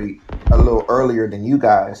ministry a little earlier than you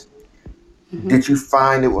guys. Did you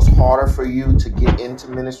find it was harder for you to get into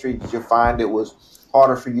ministry? Did you find it was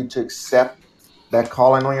harder for you to accept that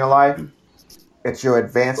calling on your life at your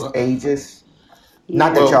advanced ages?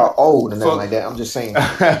 Not that y'all old and nothing like that. I'm just saying.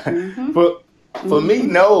 For me,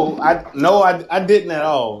 no, I didn't at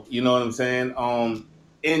all. You know what I'm saying?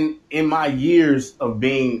 In my years of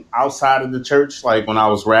being outside of the church, like when I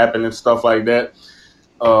was rapping and stuff like that,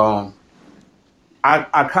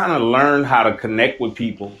 I kind of learned how to connect with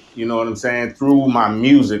people, you know what I'm saying, through my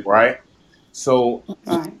music, right? So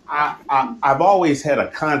I've always had a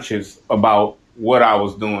conscience about what I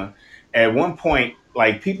was doing. At one point,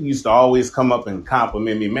 like people used to always come up and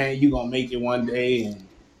compliment me, man, you gonna make it one day,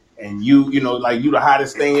 and you know, like you the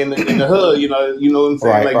hottest thing in the hood, you know what I'm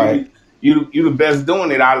saying? Like you the best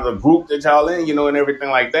doing it out of the group that y'all in, you know, and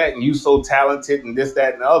everything like that, and you so talented and this,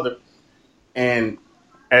 that, and the other. And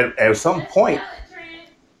at some point,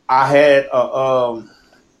 I had a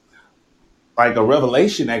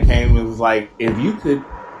revelation that came. It was like, if you could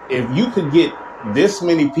get this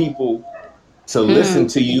many people to listen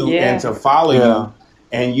to you and to follow you,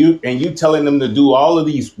 and you telling them to do all of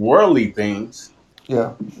these worldly things,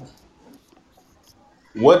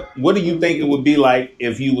 what do you think it would be like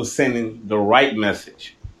if you were sending the right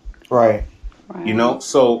message? Right. You know,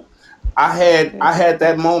 so I had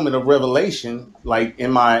that moment of revelation, like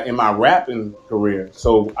in my rapping career.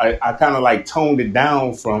 So I kind of like toned it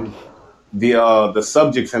down from the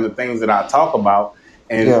subjects and the things that I talk about,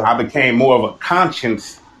 and I became more of a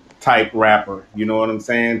conscience type rapper. You know what I'm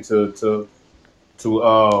saying? To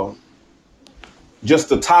just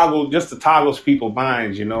to toggle people's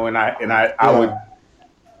minds, you know. And I would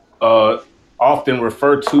often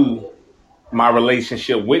refer to my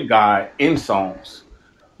relationship with God in songs.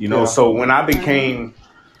 You know, so when I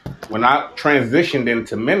transitioned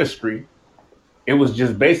into ministry, it was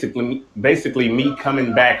just basically me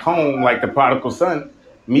coming back home, like the prodigal son,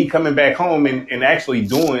 me coming back home and actually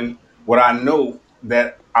doing what I know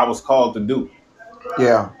that I was called to do.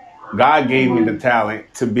 Yeah. God gave me the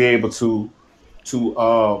talent to be able to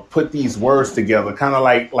put these words together, kind of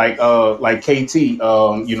like KT,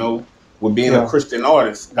 you know, with being a Christian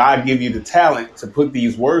artist. God gave you the talent to put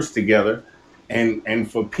these words together. And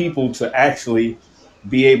for people to actually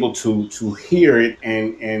be able to hear it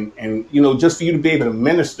and you know, just for you to be able to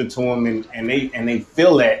minister to them and they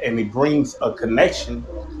feel that, and it brings a connection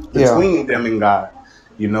between them and God,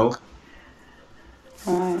 you know.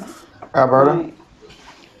 Right. Alberta? Right.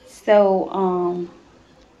 So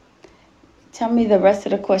tell me the rest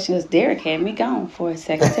of the question, because Derek had me gone for a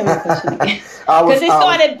second. Tell me the question again. Because it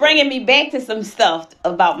started bringing me back to some stuff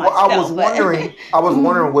about myself. I was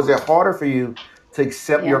wondering, was it harder for you to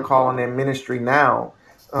accept your calling in ministry now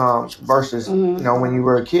versus when you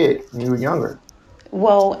were a kid, when you were younger?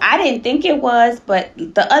 Well, I didn't think it was, but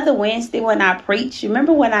the other Wednesday when I preached, you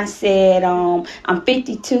remember when I said I'm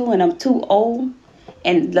 52 and I'm too old,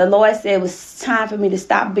 and the Lord said it was time for me to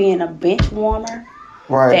stop being a bench warmer.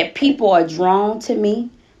 Right. That people are drawn to me,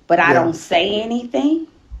 but I don't say anything.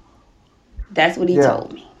 That's what He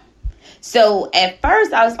told me. So at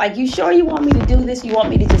first I was like, you sure you want me to do this? You want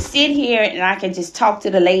me to just sit here and I can just talk to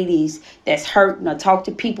the ladies that's hurting or talk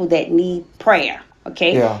to people that need prayer?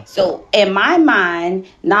 Okay. Yeah. So in my mind,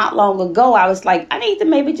 not long ago, I was like, I need to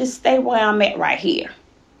maybe just stay where I'm at right here.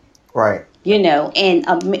 Right. And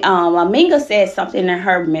Aminga said something in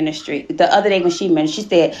her ministry the other day when she mentioned, she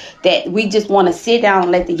said that we just want to sit down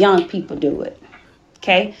and let the young people do it.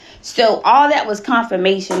 Okay. So all that was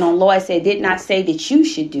confirmation on Lord said, did not say that you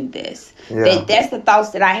should do this. Yeah. That's the thoughts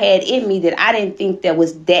that I had in me that I didn't think that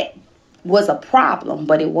was a problem,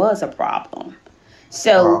 but it was a problem.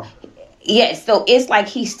 So yes, so it's like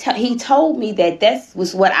he told me that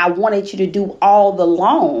was what I wanted you to do all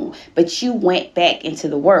along, but you went back into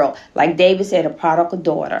the world. Like David said, a prodigal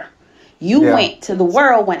daughter. You went to the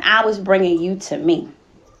world when I was bringing you to me.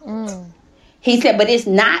 He said, but it's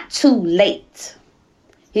not too late.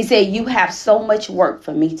 He said, you have so much work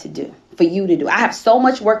for me to do, for you to do. I have so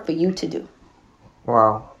much work for you to do.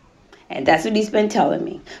 Wow. And that's what He's been telling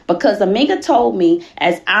me. Because Aminga told me,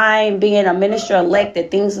 as I'm being a minister-elect,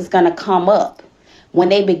 that things is going to come up. When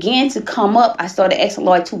they began to come up, I started asking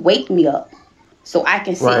Lord to wake me up so I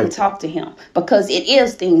can sit and talk to Him. Because it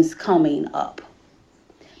is things coming up.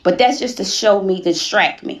 But that's just to show me, to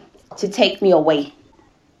distract me, to take me away.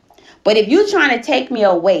 But if you're trying to take me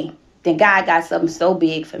away, then God got something so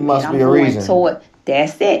big for me. Must be a reason. Toward,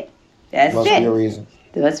 that's it. That's Must be a reason.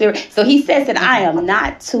 So He says that I am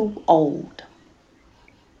not too old.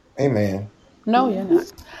 Amen. No, you're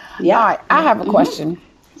not. Yeah. All right, I have a question.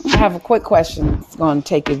 I have a quick question. It's going to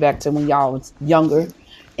take you back to when y'all was younger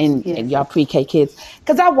and y'all pre-K kids.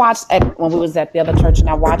 Because I watched when we was at the other church, and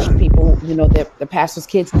I watched people, the pastor's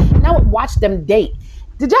kids, and I would watch them date.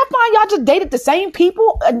 Did y'all find y'all just dated the same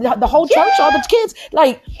people, the whole church, all the kids?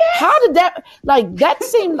 Like, how did that? Like, that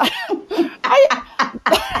seemed like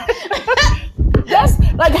that's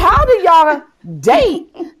like, how did y'all date?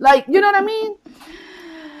 Like, you know what I mean?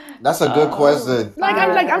 That's a good question.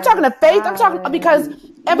 I'm talking to Faith. I'm talking because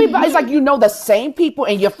everybody's like, the same people,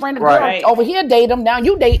 and your friend girl over here date them. Now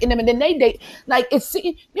you dating them, and then they date. Like, it's So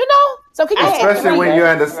can you especially when you're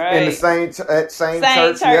in the same church?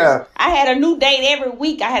 Yeah. I had a new date every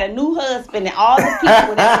week. I had a new husband, and all the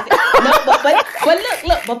people.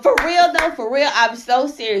 But for real, I'm so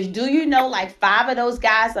serious. Do you know, like 5 of those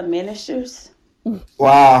guys are ministers?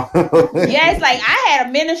 Wow. Yeah, it's like I had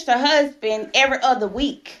a minister husband every other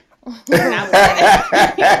week. For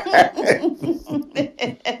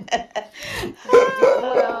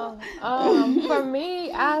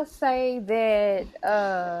me, I say that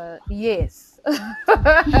yes.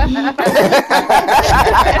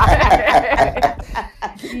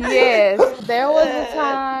 Yes, there was a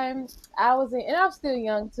time I was in, and I'm still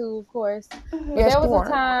young too, of course. But there was a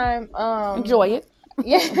time. Enjoy it.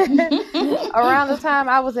 Yeah, around the time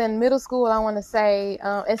I was in middle school, I want to say,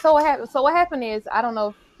 and so what happened is, I don't know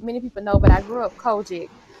if many people know, but I grew up Kojic.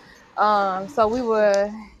 So we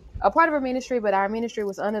were a part of a ministry, but our ministry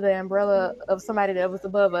was under the umbrella of somebody that was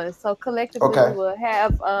above us. So collectively, we would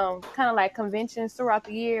have kind of like conventions throughout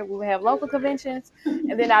the year. We would have local conventions,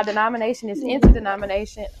 and then our denomination is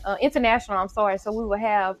international. So we would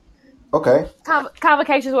have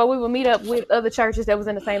convocations where we would meet up with other churches that was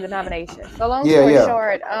in the same denomination. So long story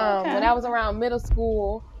short, when I was around middle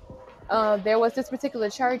school, there was this particular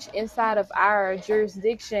church inside of our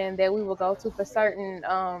jurisdiction that we would go to for certain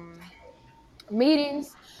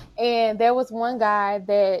meetings, and there was one guy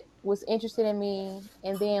that was interested in me,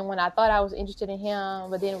 and then when I thought I was interested in him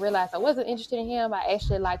but didn't realize I wasn't interested in him, I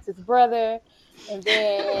actually liked his brother. And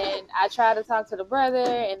then I tried to talk to the brother,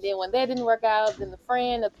 and then when that didn't work out, then the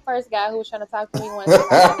friend of the first guy who was trying to talk to me wanted to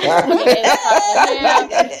talk to him.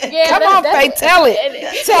 Come on, Faith, tell it.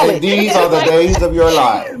 Tell it. These are the days of your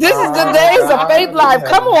life. This is the days of Faith life.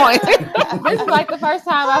 Come on. This is like the first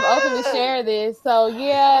time I've openly shared this. So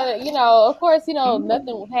yeah, of course,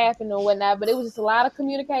 nothing happened or whatnot, but it was just a lot of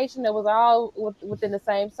communication that was all within the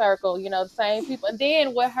same circle, the same people. And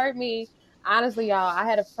then what hurt me, honestly, y'all, I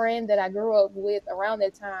had a friend that I grew up with around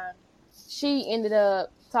that time. She ended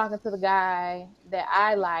up talking to the guy that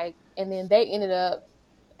I liked, and then they ended up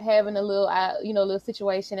having a little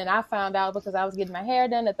situation, and I found out because I was getting my hair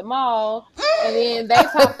done at the mall, And then they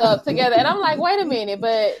popped up together, and I'm like, wait a minute,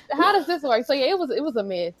 but how does this work? So yeah, it was a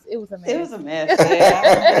mess. It was a mess. It was a mess.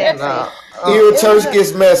 Yeah. Your church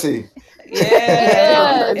gets messy.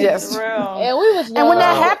 Yeah. Yes. Real. And we was young. And when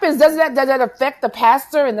that happens, does that affect the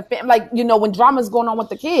pastor and the family? Like, you know, when drama's going on with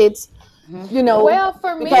the kids, you know, well,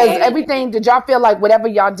 for me, because everything, did y'all feel like whatever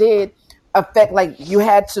y'all did affect, like you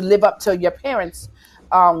had to live up to your parents?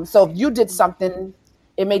 So if you did something,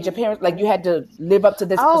 it made your parents, like you had to live up to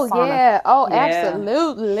this persona. Yeah. Oh, Yeah.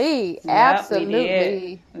 absolutely. Yep,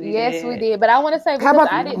 Absolutely. we Yes, did. we did. But I want to say, because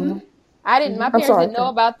about- I didn't, my parents sorry. didn't know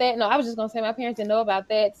about that. No, I was just going to say my parents didn't know about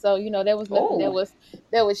that. So, you know, there was nothing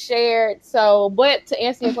that was shared. So, but to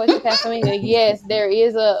answer your question, Pastor Minga, yes, there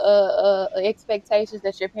is a expectations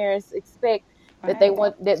that your parents expect that they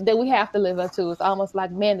want, that we have to live up to. It's almost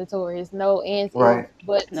like mandatory. It's no ands, Right.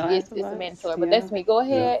 but No it's ands, mandatory. yeah. But that's me. Go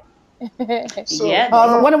ahead. So, Yeah.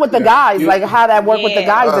 I wonder with the guys, like how that work with the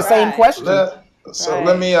guys. The same right. question.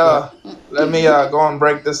 let me go and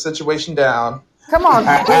break this situation down. Come on,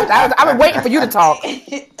 I've been waiting for you to talk.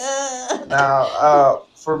 Now,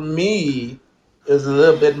 for me, it's a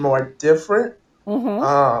little bit more different.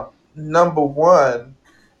 Number one,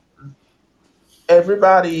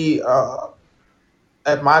 everybody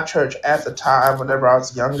at my church at the time, whenever I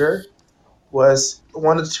was younger, was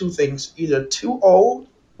one of two things: either too old,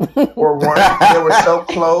 or one they were so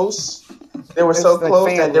close. They were so It's like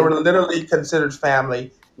close that they family. were literally considered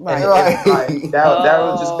family. Right. And like, that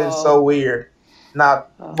would just been so weird. Now,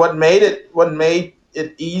 what made it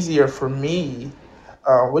easier for me,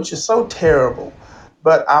 which is so terrible,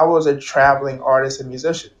 but I was a traveling artist and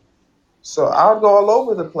musician, so I would go all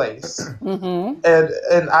over the place, and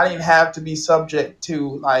I didn't have to be subject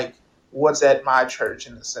to like what's at my church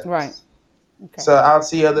in a sense. Right. Okay. So I'll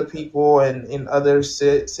see other people in other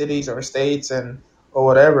cities or states or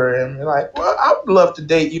whatever, and be like, well, I would love to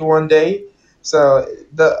date you one day. So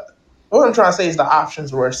what I'm trying to say is the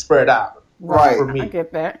options were spread out. Right. For me. I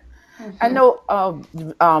get that. I know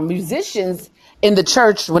musicians in the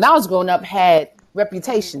church when I was growing up had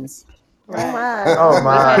reputations. Right. Oh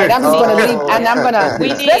my! And I'm just gonna leave, and I'm gonna We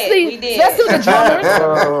did. especially the drummers,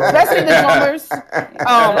 especially the drummers. Oh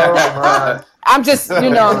my! I'm just, you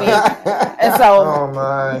know what I mean. And so, Oh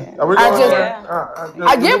my! Are we I going just- there?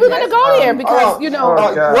 yeah, we're gonna go there because you know.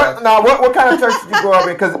 God. What kind of church did you grow up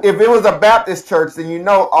in? Because if it was a Baptist church, then you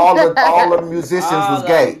know all the musicians was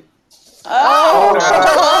gay. Oh.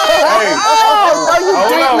 Hey, Oh no, you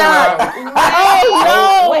did not. Oh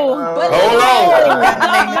But Hold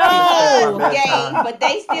no, gay, but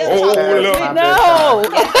they still Hold talk on. no.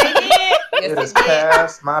 Yes, they did. It Yes, is they did.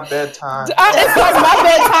 past my bedtime. It's like my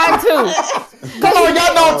bedtime too. come on,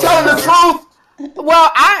 y'all don't tell the truth.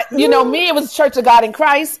 Well, me, it was Church of God in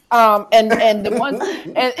Christ, and the ones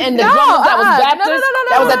and the drummers that was Baptist,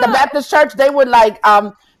 that was at the Baptist church. They were like,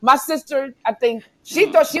 my sister, I think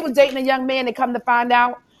she thought she was dating a young man, and come to find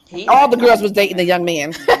out, all the girls was dating a young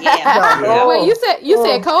man. Yeah. Wait, you said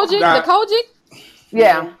Kojic? Nah. The Kojic?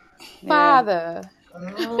 Yeah, Father.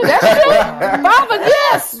 that's true. Father,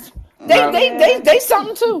 yes, they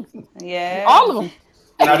something too. Yeah. All of them.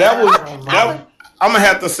 Now that I'm gonna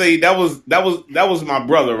have to say that was my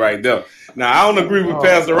brother right there. Now I don't agree with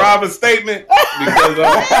Pastor Robert's statement because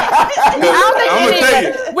I'm gonna tell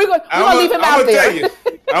you. We're gonna leave him out there.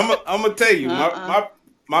 I'm gonna tell you.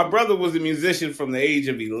 My brother was a musician from the age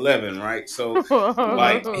of 11, right? So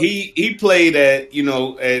like he played at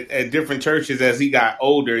at different churches as he got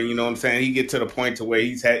older. You know what I'm saying? He get to the point to where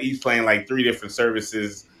he's playing like 3 different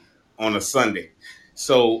services on a Sunday.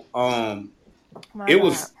 So it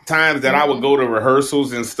was times that I would go to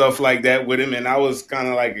rehearsals and stuff like that with him, and I was kind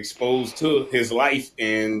of like exposed to his life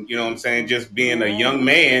and you know what I'm saying, just being a young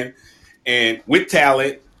man and with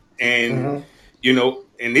talent and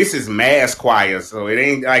and this is mass choir, so it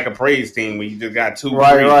ain't like a praise team where you just got 2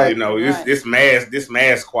 Right. This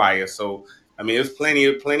mass choir. So I mean, there's plenty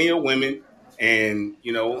of women, and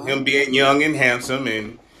him being young and handsome,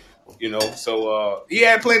 and so he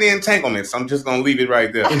had plenty of entanglements. I'm just gonna leave it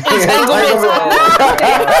right there.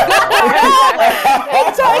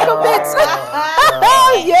 Entanglements.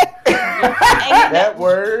 Yeah. That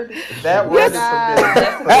word is forbidden.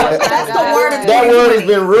 That's the word. That word has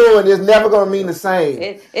been ruined. It's never going to mean the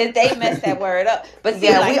same. They messed that word up. But see,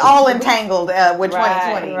 Yeah, like, we all entangled with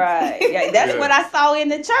 2020. Right. Yeah, that's Yeah. what I saw in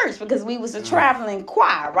the church because we was a traveling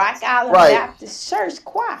choir, Rock Island Right. Baptist Church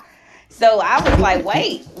choir. So I was like,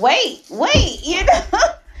 wait,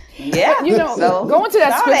 Yeah. So, going to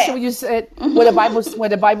that saw scripture that. where you said where the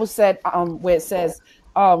Bible said where it says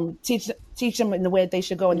teach them in the way that they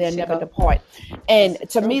should go and they'll never depart. And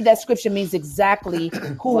to me that scripture means exactly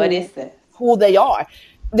What is that? who they are.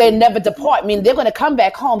 they never depart. I mean, they're going to come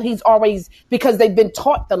back home. He's always, because they've been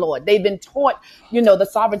taught the Lord. They've been taught, the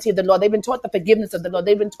sovereignty of the Lord. They've been taught the forgiveness of the Lord.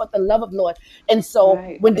 They've been taught the love of the Lord. And so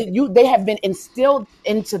when they have been instilled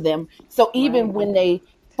into them. So even when they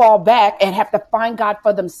fall back and have to find God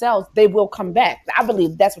for themselves, they will come back. I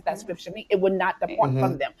believe that's what that scripture means. It will not depart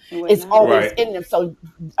from them. It's always in them. So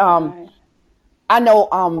I know,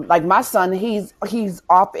 like my son, he's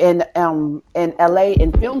off in LA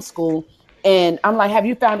in film school. And I'm like, have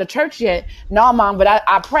you found a church yet? No, Mom, but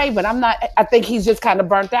I pray, but I'm not. I think he's just kind of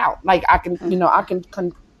burnt out. Like I can definitely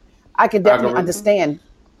understand.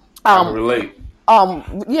 I can relate.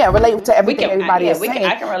 Relate to everything everybody is saying.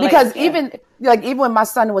 I can relate, because even when my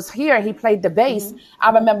son was here, he played the bass. I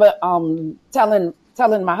remember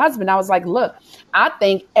telling my husband, I was like, look, I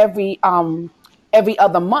think every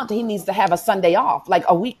other month he needs to have a Sunday off, like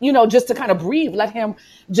a week, just to kind of breathe, let him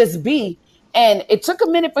just be. And it took a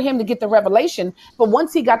minute for him to get the revelation. But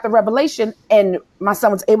once he got the revelation and my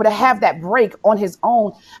son was able to have that break on his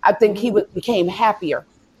own, I think he became happier.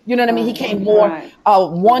 You know what I mean? He came more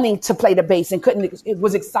wanting to play the bass and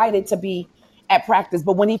was excited to be at practice.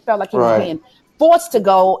 But when he felt like he was being forced to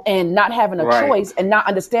go and not having a choice and not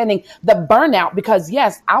understanding the burnout, because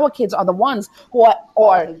yes, our kids are the ones who are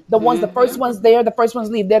the ones, the first ones there, the first ones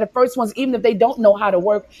leave. They're the first ones, even if they don't know how to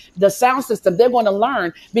work the sound system, they're going to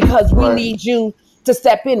learn because we need you to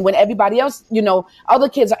step in when everybody else, other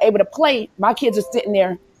kids are able to play. My kids are sitting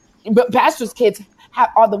there, but pastor's kids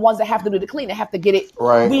are the ones that have to do the cleaning, have to get it.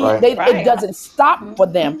 It doesn't stop for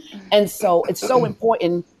them. And so it's so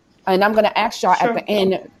important. And I'm going to ask y'all at the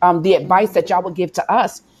end the advice that y'all would give to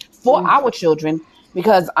us for our children,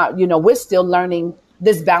 because, we're still learning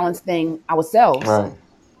this balance thing ourselves. Right.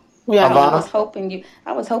 Yeah. I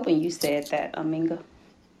was hoping you said that, Aminga.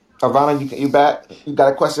 Ivana, you back? You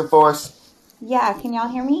got a question for us? Yeah. Can y'all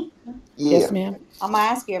hear me? Yeah. Yes, ma'am. I'm going to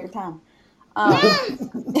ask you every time.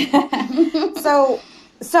 So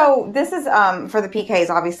this is for the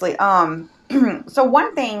PKs, obviously. So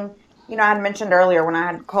one thing, I had mentioned earlier when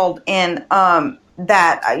I had called in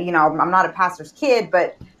that I'm not a pastor's kid,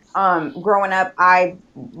 but growing up,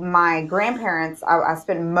 my grandparents, I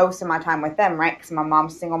spent most of my time with them, right? Because my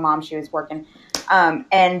mom's a single mom, she was working,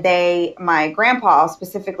 and my grandpa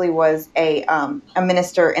specifically was a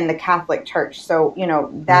minister in the Catholic Church, so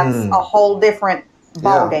that's a whole different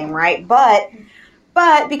ball game, right? But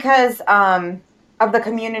because of the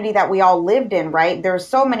community that we all lived in, right? There's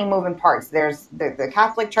so many moving parts. There's the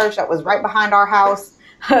Catholic Church that was right behind our house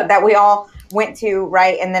that we all went to,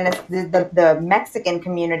 right? And then it's the Mexican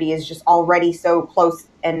community is just already so close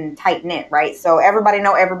and tight knit, right? So everybody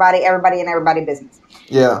know everybody in everybody business.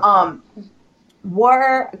 Yeah.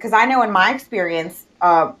 Because I know in my experience,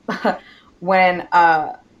 when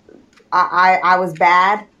I was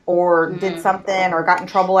bad or did something or got in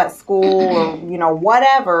trouble at school or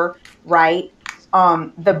whatever, right?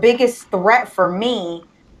 The biggest threat for me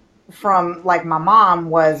from like my mom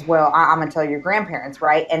was, I'm gonna tell your grandparents,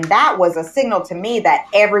 right? And that was a signal to me that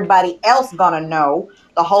everybody else gonna know,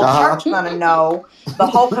 the whole church gonna know, the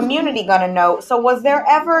whole community gonna know. So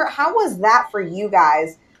how was that for you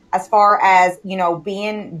guys as far as,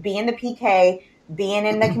 being the PK, being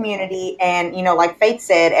in the community, and, like Faith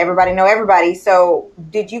said, everybody know everybody. So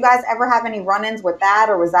did you guys ever have any run-ins with that,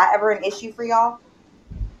 or was that ever an issue for y'all?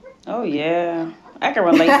 Oh, yeah. I can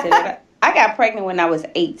relate to that. I got pregnant when I was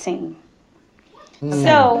 18.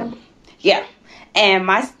 So, yeah. And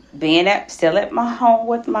still at my home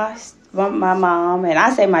with my mom, and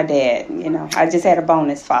I say my dad, I just had a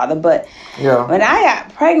bonus father. But when I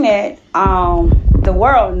got pregnant, the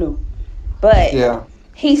world knew. But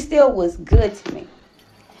he still was good to me.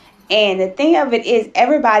 And the thing of it is,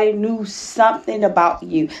 everybody knew something about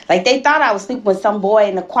you. Like, they thought I was sleeping with some boy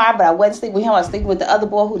in the choir, but I wasn't sleeping with him. I was sleeping with the other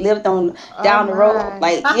boy who lived down the road.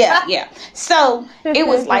 Like, yeah. So it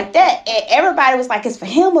was like that. And everybody was like, it's for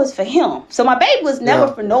him, it's for him. So my baby was never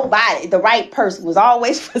for nobody. The right person was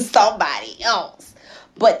always for somebody else.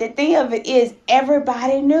 But the thing of it is,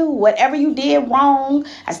 everybody knew. Whatever you did wrong,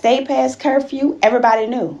 I stayed past curfew, everybody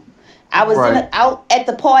knew. I was out at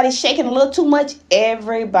the party shaking a little too much.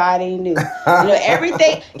 Everybody knew.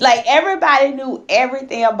 Everything. Like, everybody knew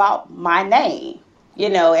everything about my name.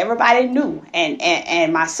 Everybody knew.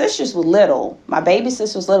 And my sisters were little. My baby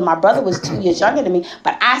sister was little. My brother was 2 years younger than me.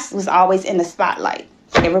 But I was always in the spotlight.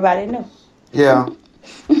 Everybody knew. Yeah.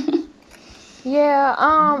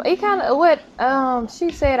 Yeah. It kind of what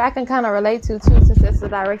she said I can kind of relate to too, since that's the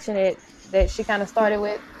direction that she kind of started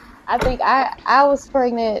with. I think I was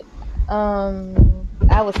pregnant.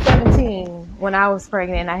 I was 17 when I was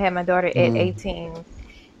pregnant, and I had my daughter at 18.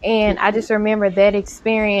 And I just remember that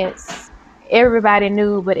experience everybody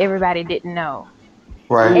knew, but everybody didn't know.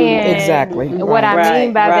 Right. And Exactly. what I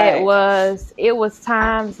mean by that was, it was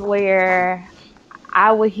times where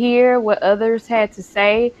I would hear what others had to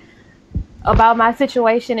say about my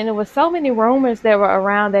situation, and there was so many rumors that were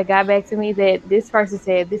around that got back to me, that this person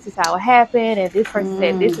said this is how it happened, and this person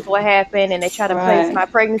said this is what happened, and they tried to place my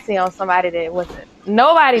pregnancy on somebody that wasn't.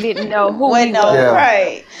 Nobody didn't know who he was. Yeah.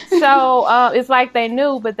 Right. So it's like they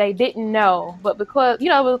knew, but they didn't know. But because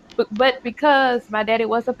because my daddy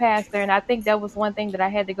was a pastor, and I think that was one thing that I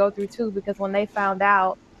had to go through too. Because when they found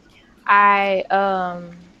out, I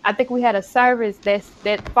think we had a service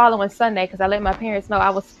that following Sunday, because I let my parents know I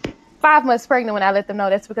was 5 months pregnant when I let them know.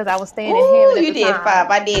 That's because I was staying in heaven at you the did time. 5.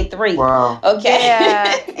 I did 3. Wow. Okay.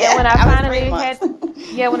 Yeah. And when I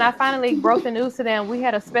I finally broke the news to them, we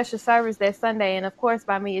had a special service that Sunday, and of course,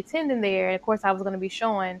 by me attending there, and of course I was going to be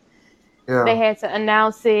showing. Yeah. They had to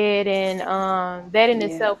announce it, and that in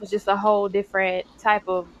itself was just a whole different type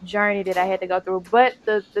of journey that I had to go through. But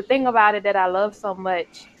the thing about it that I love so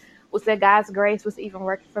much was that God's grace was even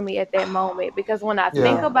working for me at that moment. Because when I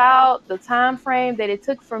think about the time frame that it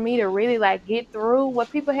took for me to really like get through what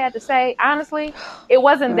people had to say, honestly, it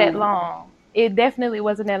wasn't that long. It definitely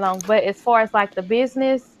wasn't that long. But as far as like the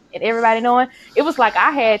business and everybody knowing, it was like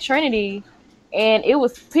I had Trinity, and it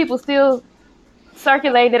was people still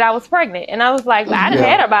circulating that I was pregnant, and I was like, I done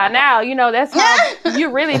had her by now. That's how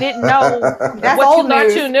you really didn't know what you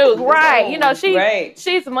thought you knew, right?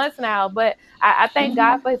 She's months now, but I thank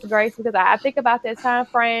God for His grace, because I think about that time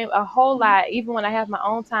frame a whole lot, even when I have my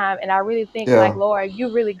own time, and I really think like, Lord,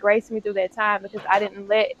 you really graced me through that time, because I didn't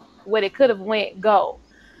let what it could have went go.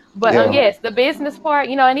 But yes, the business part,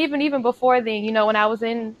 and even before then, when I was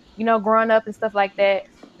in, growing up and stuff like that,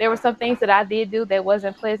 there were some things that I did do that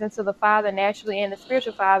wasn't pleasant to the Father naturally, and the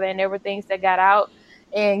spiritual father, and there were things that got out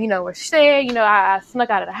and, were said. I snuck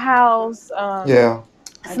out of the house.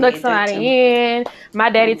 Snuck somebody in.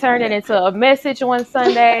 My daddy turned it into a message one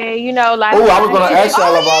Sunday, like. Oh, I was going to ask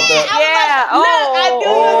y'all about that. I knew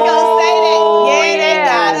you was going to say that. They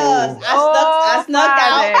got us. I snuck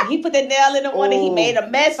out. He put the nail in the one, and he made a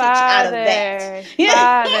message out of that.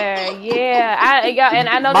 And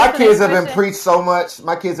I know my kids have been preached so much. Oh,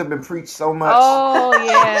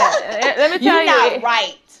 yeah. Let me tell you. You're not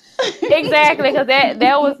right. Exactly, because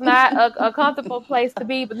that was not a comfortable place to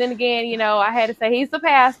be. But then again, I had to say he's the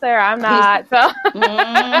pastor. I'm not.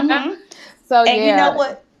 So, and you know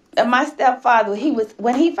what? My stepfather,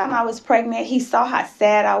 when he found I was pregnant, he saw how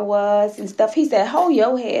sad I was and stuff. He said, "Hold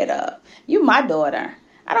your head up. You my daughter.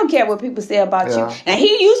 I don't care what people say about you." And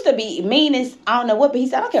he used to be mean as I don't know what, but he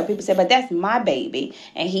said, "I don't care what people say, but that's my baby."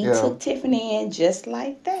 And he took Tiffany in just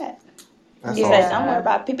like that. He said, "Don't worry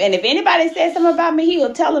about people. And if anybody says something about me,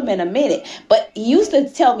 he'll tell them in a minute." But he used to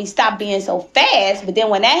tell me, "Stop being so fast." But then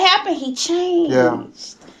when that happened, he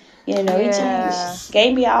changed. He changed.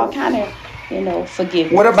 Gave me all kind of,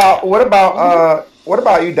 forgiveness. What about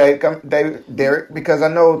you, Derek? Because I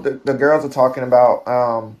know the girls are talking about,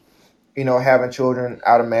 having children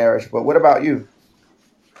out of marriage. But what about you?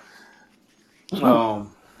 I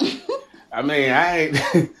mean, I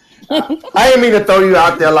didn't mean to throw you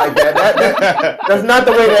out there like that. That's not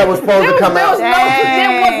the way that was supposed to come out.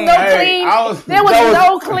 There was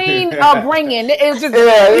no clean bringing. It was just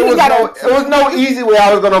it was no easy way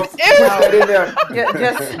I was gonna put that in there.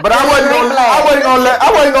 But I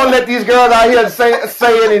wasn't gonna let these girls out here say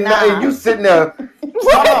it and you sitting there. He's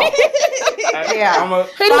like,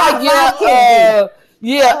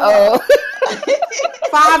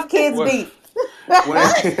 5 kids deep.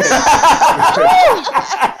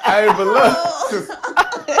 Hey, but look.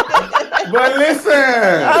 But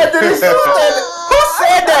listen. Who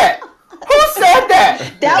said that?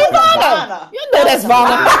 That was Vanna. You know that's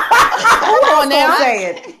Vanna. Who else gonna say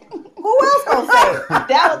it? Who else gonna say it?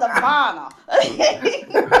 That was a Vanna.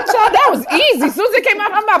 Child, that was easy. As soon as it came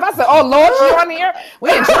out of my mouth, I said, "Oh Lord, she on here.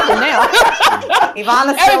 We in trouble now."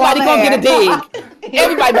 Everybody gonna get a dig.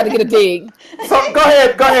 Everybody better get a dig. So go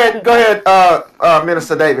ahead,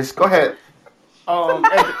 Minister Davis. Go ahead. I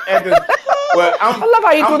love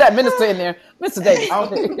how you threw that minister in there, Mr. Davis.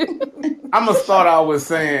 I'm gonna start out with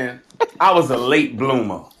saying I was a late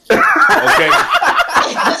bloomer. Okay.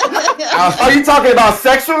 Are you talking about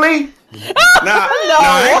sexually? No.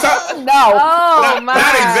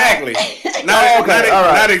 Not exactly.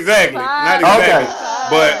 Not exactly. Okay.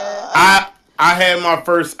 But I had my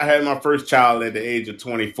first child at the age of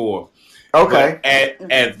 24. Okay. But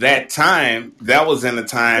at that time, that was in a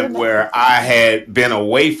time where I had been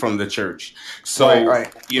away from the church. So I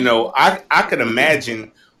could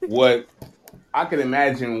imagine what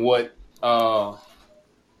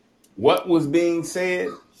what was being said.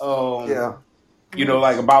 Yeah. You know,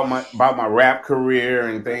 like about my rap career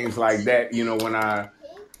and things like that. You know,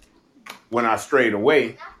 when I strayed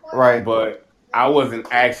away, Right. but I wasn't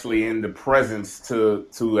actually in the presence to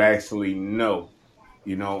actually know.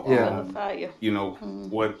 You know, you know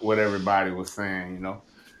what everybody was saying. You know,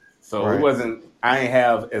 so it wasn't. I didn't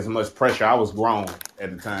have as much pressure. I was grown at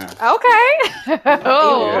the time. Okay.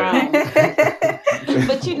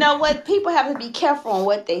 But you know what? People have to be careful on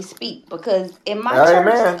what they speak, because in my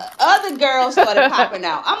church, other girls started popping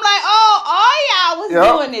out. I'm like, all y'all was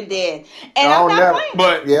doing it then, and I'm not playing.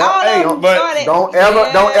 But don't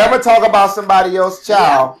ever talk about somebody else's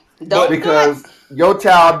child because your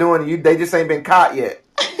child doing it. They just ain't been caught yet.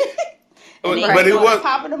 But it was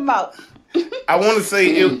popping them out. I want to say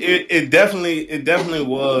it definitely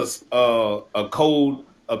was a code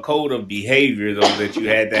of behavior though that you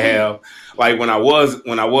had to have. Like when I was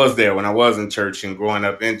in church and growing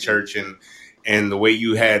up in church and the way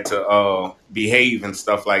you had to behave and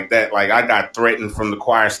stuff like that. Like I got threatened from the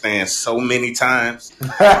choir stand so many times.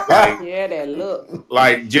 That look.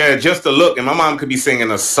 Like just the look, and my mom could be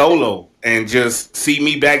singing a solo and just see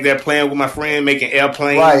me back there playing with my friend, making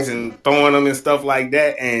airplanes and throwing them and stuff like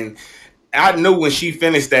that. And I knew when she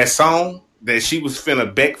finished that song that she was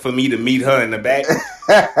finna beg for me to meet her in the back.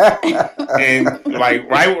 And like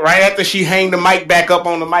right after she hang the mic back up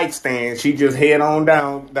on the mic stand, she just head on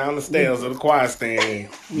down the stairs of the choir stand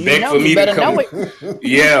and beg for me to come.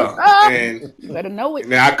 Yeah. And you better know it.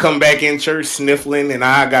 Now I come back in church sniffling and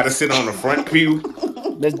I gotta sit on the front pew.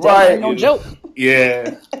 That's no joke.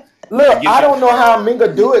 Yeah. Look, I don't know how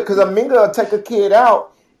Aminga do it, because Aminga will take a kid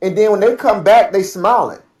out and then when they come back they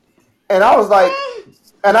smiling. And I was like,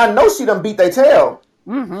 and I know she done beat their tail.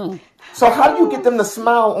 Mm-hmm. So how do you get them to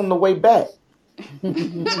smile on the way back?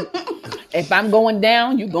 If I'm going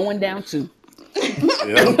down, you going down too.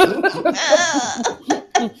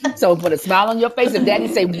 So put a smile on your face. If Daddy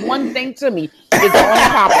say one thing to me, it's on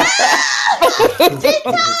Papa.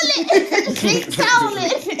 She told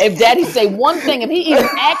it. If Daddy say one thing, if he even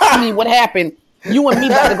asks me what happened, you and me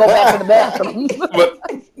about to go back to the bathroom. But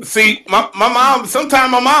see, my mom,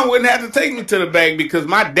 sometimes my mom wouldn't have to take me to the back because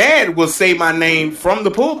my dad will say my name from the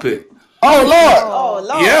pulpit. Oh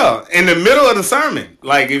Lord! Yeah, in the middle of the sermon,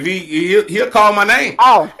 like if he'll call my name.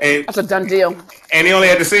 Oh, and that's a done deal. And he only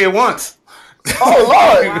had to say it once. Oh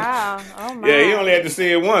Lord! Wow! Oh my! Yeah, he only had to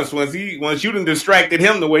say it once. Once you done distracted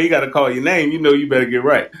him the way he got to call your name, you know you better get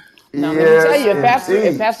right. Now, let me tell you,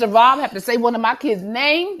 if Pastor Bob have to say one of my kids'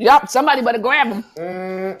 name, somebody better grab him.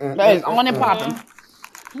 That is on and popping.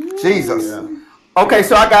 Jesus. Yeah. Okay,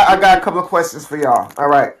 so I got a couple of questions for y'all. All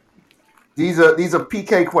right, these are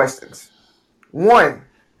PK questions. One,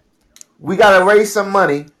 we gotta raise some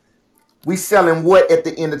money. We selling what at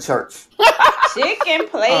the end of church? Chicken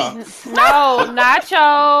plates. No,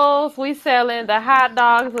 nachos. We selling the hot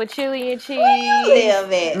dogs with chili and cheese. Where you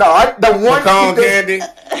live at? No, the one pecan candy.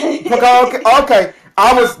 Okay,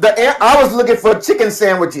 I was looking for chicken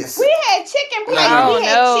sandwiches. We had chicken plates. We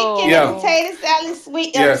had chicken, potato salad,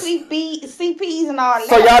 sweet peas, and all that.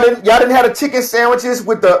 So y'all didn't have the chicken sandwiches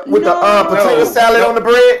with the potato salad on the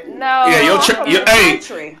bread? No. Yeah,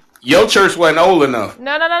 your church wasn't old enough.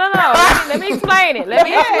 No. Let me explain it.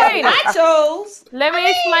 Nachos. Let me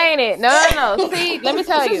explain it. No. See, let me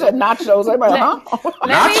tell you. She said nachos. Everybody, huh?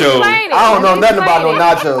 Let me explain it. I don't know nothing about no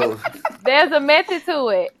nachos. There's a method to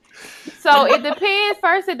it. So it depends.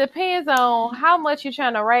 First, it depends on how much you're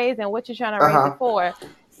trying to raise and what you're trying to raise it for.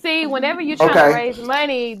 See, whenever you're trying to raise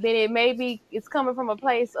money, then it's coming from a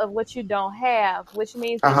place of what you don't have, which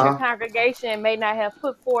means that your congregation may not have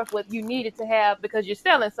put forth what you needed to have because you're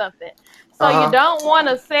selling something. So you don't want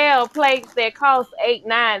to sell plates that cost $8,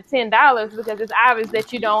 $9, $10 because it's obvious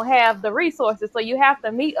that you don't have the resources. So you have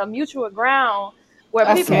to meet a mutual ground where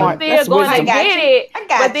people are still going to get it.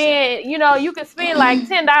 But then, you can spend like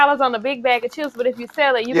 $10 on a big bag of chips, but if you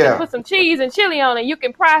sell it, you can put some cheese and chili on it. You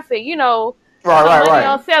can profit, Right.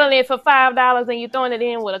 On selling it for $5 and you throwing it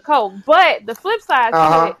in with a Coke. But the flip side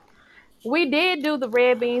to it, we did do the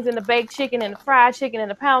red beans and the baked chicken and the fried chicken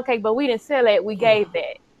and the pound cake, but we didn't sell it. We gave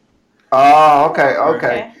that. Oh, okay.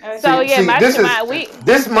 So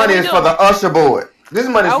this money is for the usher board. This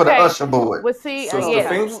money is for the usher board. Well, see, and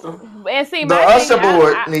see, the usher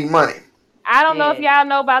board need money. I don't know if y'all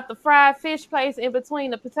know about the fried fish place in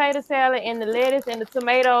between the potato salad and the lettuce and the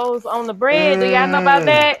tomatoes on the bread. Do y'all know about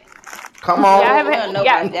that? Come on. Y'all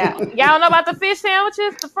don't know about the fish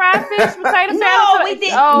sandwiches, the fried fish potato salad? No, we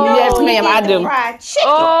didn't. Yes, ma'am, I do. Fried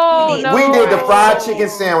chicken. No. We did the fried chicken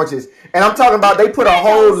sandwiches. And I'm talking about they put a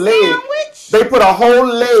whole leg. They put a whole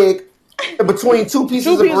leg between two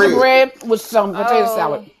pieces of bread with some potato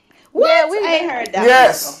salad. What? Yeah, I ain't heard that.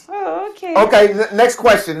 Yes. Oh, okay. Okay. Next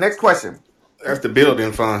question. That's the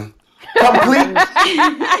building fund.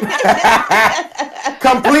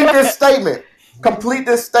 Complete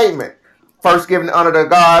this statement. First, giving honor to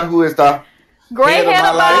God, who is the great head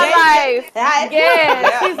of my life.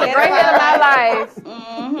 Yes, he's the great head of my life.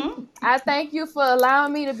 Mm-hmm. I thank you for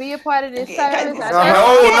allowing me to be a part of this service.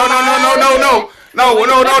 No.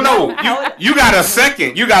 You got a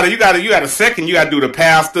second. You got a second. You got to do the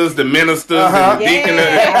pastors, the ministers, and the deacon.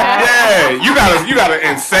 Yeah, you got to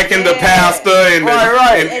and second the pastor and the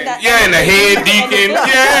and the head deacon.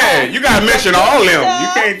 Yeah, you got to mention all of them. You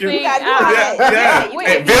can't just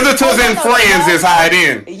visitors and friends is how it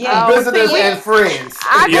ends. Visitors and friends.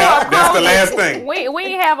 Yeah, that's the last thing. We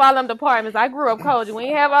ain't have all them departments. I grew up Kojic. We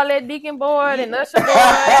ain't have all that deacon board and usher board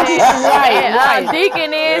and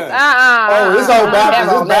deaconess. Oh, this old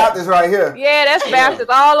Baptist. This Baptist right here. Yeah, that's Baptist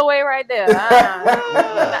all the way right there.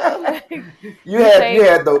 You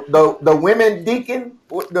had the women deacon,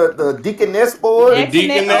 the deaconess board. The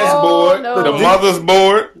deaconess board. The mother's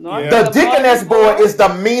board. The deaconess board is the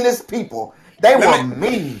meanest people. They were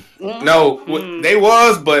mean. No, they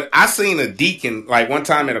was, but I seen a deacon like one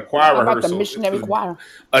time at a choir rehearsal. About the missionary choir.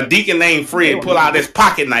 A deacon named Fred pull out his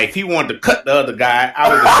pocket knife. He wanted to cut the other guy. I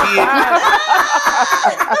was a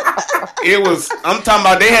kid. I'm talking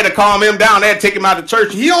about they had to calm him down. They had to take him out of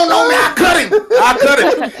church. He don't know me. I cut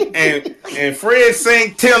him. And Fred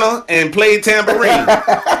sang tenor and played tambourine.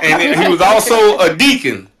 And he was also a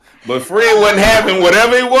deacon. But Fred wasn't having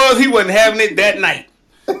whatever it was. He wasn't having it that night.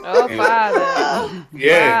 Oh, Father.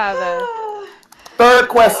 Yeah. Father. Third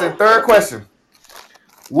question.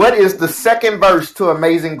 What is the second verse to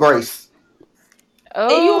Amazing Grace?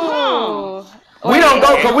 Oh. We don't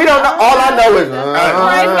go because we don't know. All I know is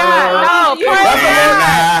praise God. No, praise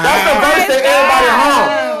God. That's the verse that everybody hum.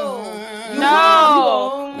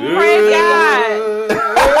 No. Praise God.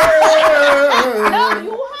 No,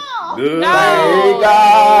 you hum. No. Praise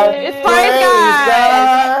God. It's praise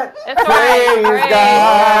God. It's praise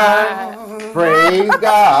God. Praise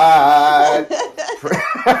God.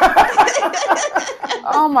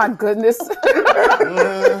 Oh my goodness.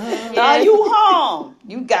 No, you hum.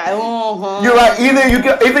 You got hum. You're right. Either you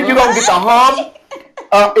gonna get the hum.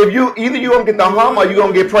 If you gonna get the hum or you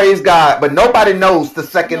gonna get praise God, but nobody knows the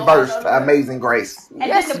second verse to Amazing Grace.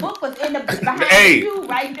 And then the book was in the behind you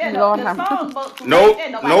right there. The song book. Nope.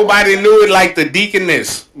 Nobody knew it like the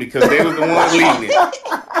deaconess because they was the ones leading it.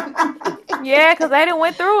 Yeah, because they didn't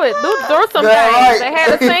went through it. Through some things. Right. They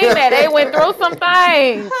had to sing that. They went through some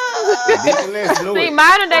things. See,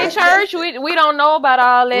 modern day church, we don't know about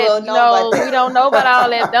all that. We don't know about all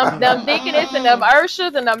that. Them deaconess and them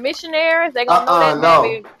ushers and the missionaries, they gonna know that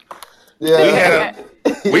baby. Yeah.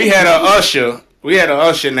 We had an usher. We had an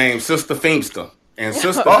usher named Sister Feimster, and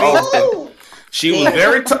Sister Feimster, she was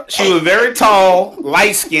very tall,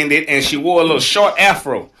 light skinned, and she wore a little short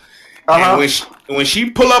afro. And when she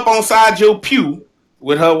pull up on side your pew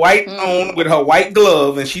with her white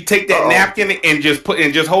glove, and she take that napkin and just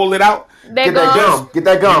hold it out. Get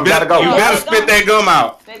that gum. Gotta go. You better spit that gum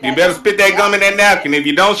out. You better spit that gum in that napkin. If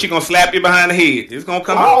you don't, she gonna slap you behind the head. It's gonna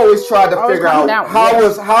come out. I always tried to figure out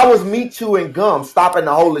how was me chewing gum stopping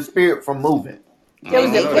the Holy Spirit from moving. It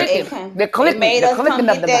was the clicking. Made us come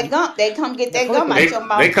get that gum. They come get that gum out your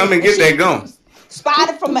mouth. They come and get that gum.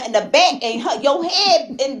 Spotted from in the back and your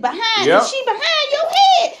head and behind. And she behind your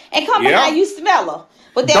head and come behind you smell her.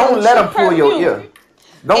 But don't let them pull your ear.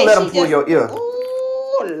 Don't let them pull your ear.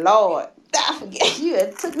 Oh Lord, I forget you.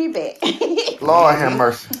 It took me back. Lord have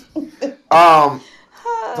mercy.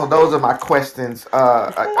 So those are my questions.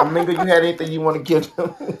 Aminga, you had anything you want to give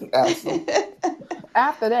them?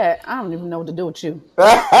 After that, I don't even know what to do with you.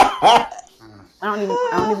 I don't even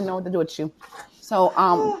know what to do with you. So,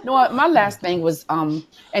 you know what? My last thing was, and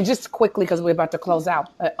just quickly because we're about to close out.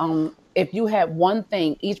 If you had one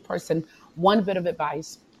thing, each person, one bit of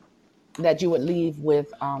advice that you would leave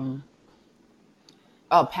with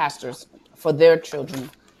pastors for their children.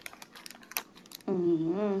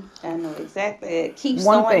 Mm-hmm. I know exactly. Keep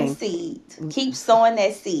sowing the seed. Keep sowing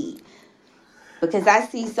that seed. Because I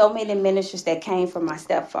see so many ministers that came from my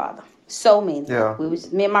stepfather. So many. Yeah. We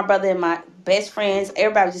was me and my brother and my best friends.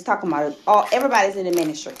 Everybody was just talking about it. Everybody's in the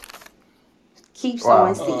ministry. Keep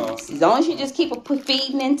sowing seeds. As long as you just keep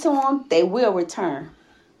feeding into them, they will return.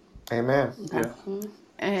 Amen. Yeah. Mm-hmm.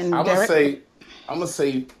 And I'm gonna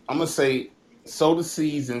say, sow the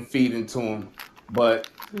seeds and feed into them, but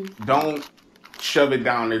don't shove it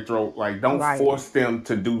down their throat. Like, don't force them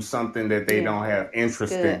to do something that they don't have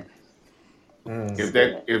interest in.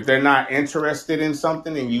 If they're not interested in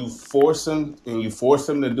something and you force them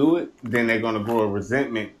to do it, then they're going to grow a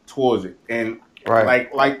resentment towards it. And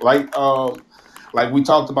like we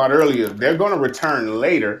talked about earlier, they're going to return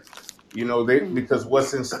later. Because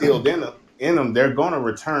what's instilled in them, they're going to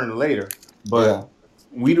return later. But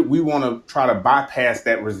we want to try to bypass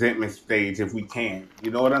that resentment stage if we can.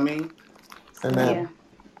 You know what I mean? Amen.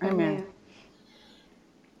 Yeah. Amen.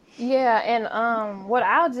 Yeah, and what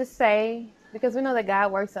I'll just say, because we know that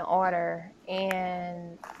God works in order,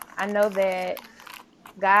 and I know that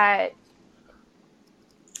God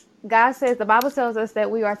says, the Bible tells us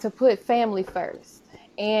that we are to put family first.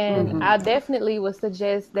 And I definitely would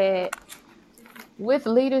suggest that with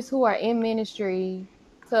leaders who are in ministry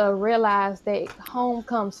to realize that home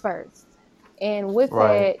comes first. And with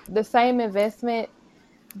that, the same investment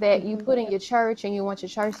that you put in your church, and you want your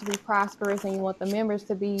church to be prosperous, and you want the members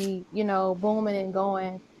to be, booming and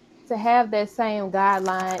going, to have that same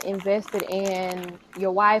guideline invested in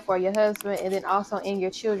your wife or your husband, and then also in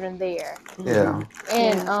your children there. Yeah.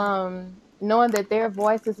 And knowing that their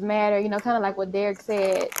voices matter, kind of like what Derek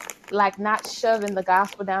said, like not shoving the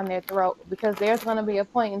gospel down their throat, because there's going to be a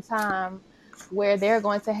point in time where they're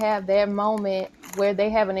going to have their moment where they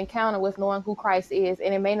have an encounter with knowing who Christ is.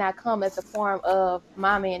 And it may not come as the form of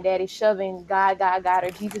mommy and daddy shoving God,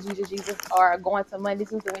 or Jesus, or going to Monday,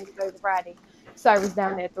 Tuesday, Wednesday, Thursday, Friday service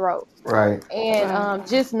down their throat. Right. And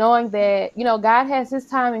just knowing that, God has his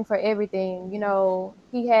timing for everything.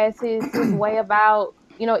 He has his way about,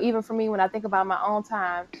 even for me, when I think about my own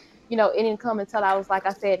time, it didn't come until I was, like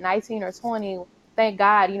I said, 19 or 20. Thank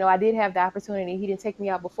God, I did have the opportunity. He didn't take me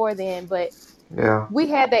out before then, but we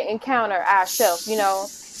had that encounter ourselves,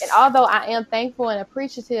 And although I am thankful and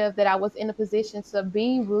appreciative that I was in a position to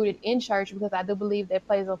be rooted in church, because I do believe that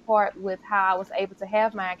plays a part with how I was able to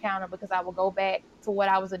have my encounter, because I will go back to what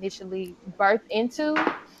I was initially birthed into,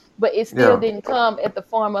 but it still didn't come at the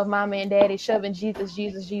form of mama and daddy shoving Jesus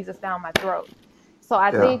down my throat. So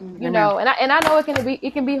I think, and I know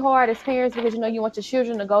it can be hard as parents, because, you want your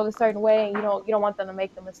children to go a certain way, and you don't want them to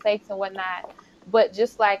make the mistakes and whatnot. But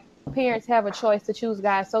just like parents have a choice to choose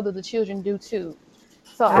God, so do the children do too.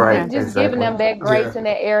 So I think just giving them that grace in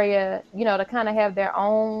that area, to kind of have their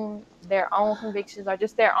own convictions, or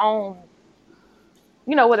just their own,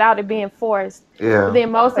 without it being forced. Yeah. But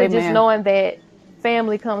then mostly just knowing that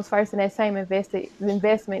family comes first, and that same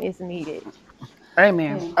investment is needed.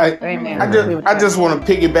 Amen. Amen. I just want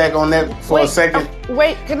to piggyback on that for a second.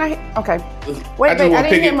 Wait, can I? Okay. Wait. I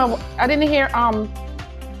didn't hear.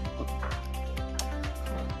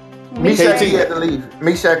 Meshach had to leave.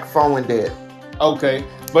 Meshach's phone went dead. Okay,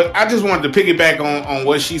 but I just wanted to piggyback on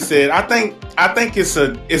what she said. I think it's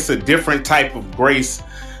a different type of grace,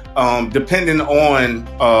 depending on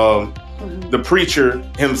the preacher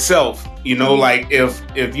himself. Like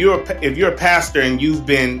if you're a pastor and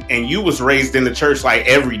you was raised in the church like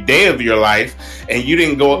every day of your life, and you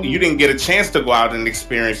didn't get a chance to go out and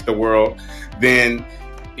experience the world, then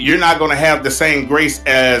you're not going to have the same grace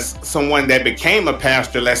as someone that became a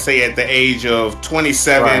pastor, let's say at the age of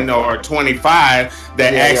 27 or 25,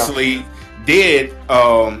 that actually did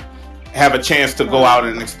have a chance to go out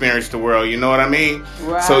and experience the world. You know what I mean?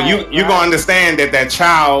 Right, so you're going to understand that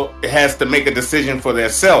child has to make a decision for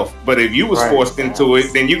themselves. But if you was forced into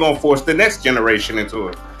it, then you're going to force the next generation into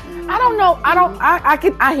it. I don't know.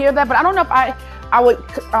 I hear that, but I don't know if I would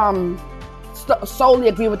solely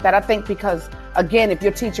agree with that. I think because, again, if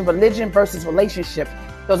you're teaching religion versus relationship,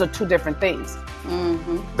 those are two different things.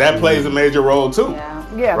 Mm-hmm. That plays a major role too.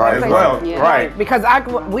 Yeah, right. Right. Because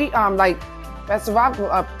Pastor Rob grew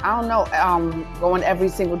up, I don't know, going every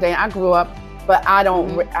single day. I grew up, but I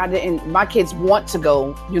didn't, my kids want to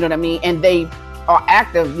go, you know what I mean? And they are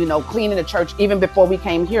active, cleaning the church. Even before we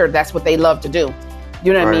came here, that's what they love to do.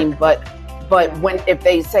 You know what I mean? But if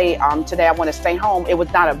they say, today I want to stay home, it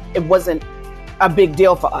wasn't a big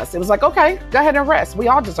deal for us. It was like, okay, go ahead and rest. We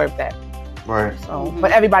all deserve that. Right. So,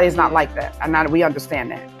 but everybody's not like that. And we understand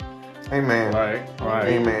that. Amen. Right.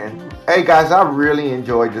 Amen. Hey guys, I really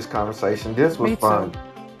enjoyed this conversation. This was fun.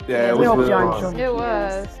 Yeah, it was good fun. It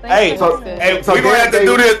was. So we gonna have to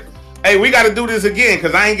do this. Hey, we got to do this again,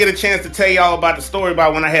 because I ain't get a chance to tell y'all about the story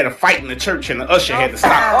about when I had a fight in the church and the usher had to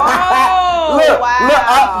stop. Look,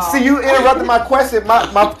 see, you interrupted my question.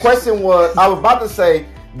 My question was, I was about to say,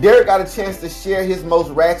 Derek got a chance to share his most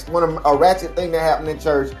ratchet thing that happened in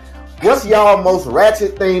church. What's y'all most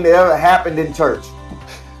ratchet thing that ever happened in church?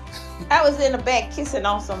 I was in the back kissing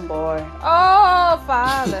on some boy. Oh,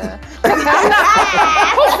 Father. That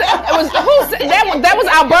was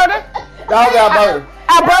Alberta? That was Alberta.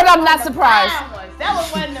 Alberta, I'm not surprised. That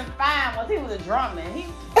was one of them fine ones. He was a drummer.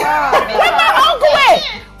 Where my uncle at?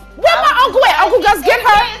 Where my uncle at? Uncle Gus, get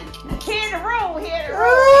her. Here in the room.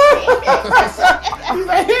 He's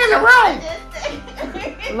like, here in the room.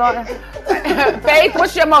 Lord. Faith,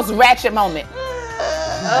 what's your most ratchet moment?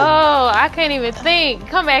 Oh, I can't even think.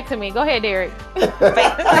 Come back to me. Go ahead, Derek.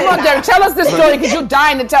 Come on, Derek. Tell us this story because you're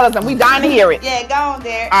dying to tell us, and we dying to hear it. Yeah, go on,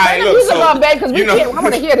 Derek. All right, look, music on, babe, because I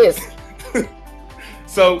want to hear this.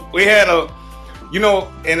 So we had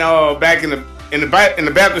back in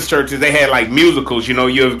the Baptist churches, they had like musicals.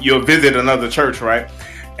 You'll visit another church, right?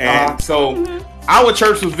 And so our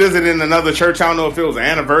church was visiting another church. I don't know if it was an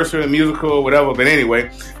anniversary, a musical, or whatever. But anyway,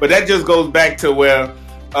 that just goes back to where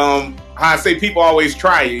how I say people always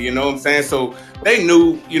try you. You know what I'm saying? So they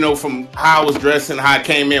knew, from how I was dressed and how I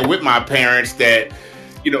came in with my parents that,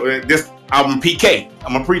 I'm PK.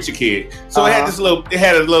 I'm a preacher kid. So it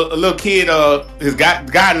had a little kid. His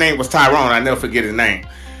guy name was Tyrone. I never forget his name.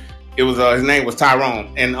 It was his name was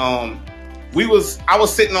Tyrone, and I was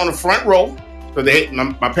sitting on the front row. So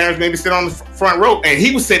my parents made me sit on the front row, and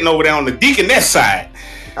he was sitting over there on the deaconess side.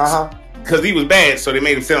 Because he was bad, so they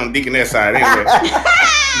made him sit on the deaconess side anyway.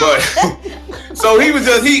 But so he was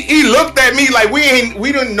he looked at me like we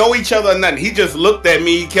didn't know each other or nothing. He just looked at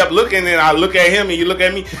me, he kept looking, and I look at him, and you look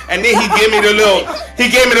at me, and then he gave me the little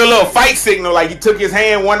fight signal, like he took his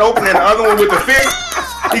hand one open and the other one with the fist.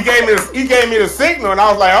 He gave me the signal, and I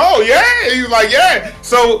was like, oh yeah. He was like, yeah.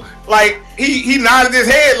 So like he nodded his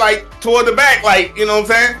head like toward the back, like, you know what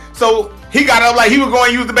I'm saying? So he got up like he was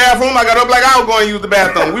going to use the bathroom. I got up like I was going to use the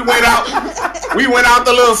bathroom. We went out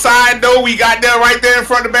the little side door. We got there right there in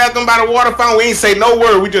front of the bathroom by the water fountain. We ain't say no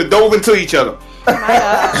word. We just dove into each other.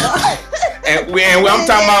 and I'm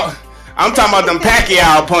talking about them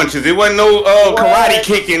Pacquiao punches. It wasn't no karate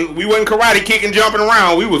kicking. We wasn't karate kicking, jumping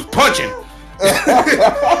around. We was punching.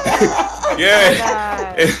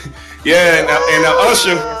 Yeah. Yeah, and the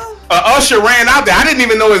usher ran out there. I didn't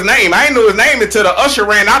even know his name. I didn't know his name until the usher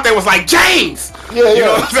ran out there. Was like, James. You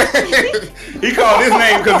know what I'm saying? He called his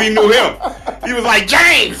name because he knew him. He was like,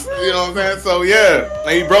 James. You know what I'm saying? So yeah,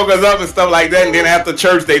 and he broke us up and stuff like that. And then after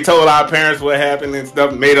church, they told our parents what happened and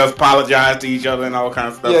stuff. Made us apologize to each other and all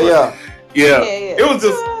kinds of stuff. Yeah. It was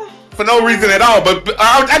just for no reason at all. But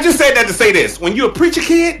I just said that to say this: when you're a preacher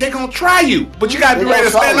kid, they're gonna try you, but you gotta be ready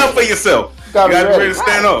to stand up for yourself. You gotta be ready to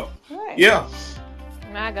stand up. Right. Yeah.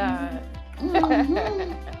 My God.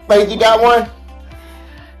 Faith, you got one?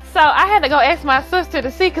 So I had to go ask my sister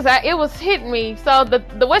to see because it was hitting me. So the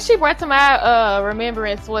what she brought to my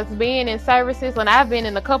remembrance was being in services, and I've been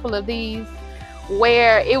in a couple of these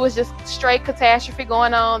where it was just straight catastrophe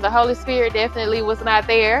going on. The Holy Spirit definitely was not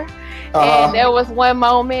there. And there was one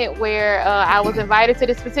moment where I was invited to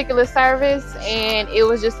this particular service, and it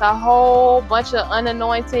was just a whole bunch of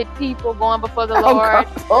unanointed people going before the Lord.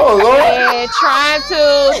 Lord. And trying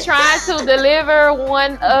to deliver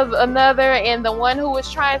one of another, and the one who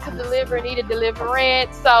was trying to deliver needed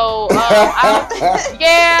deliverance. So that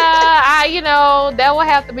will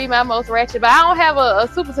have to be my most ratchet. But I don't have a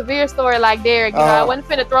super severe story like Derek. I wasn't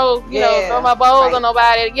finna throw my bowls on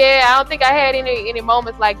nobody. Yeah, I don't think I had any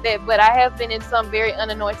moments like that, but I have been in some very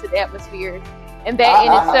unanointed atmospheres, and that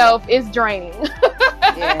in itself is draining.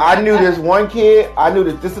 I knew this one kid.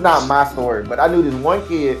 This is not my story, but I knew this one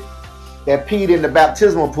kid that peed in the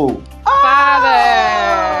baptismal pool. Father.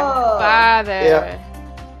 Yeah.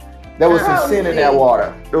 There was some sin in that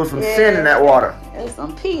water. There's some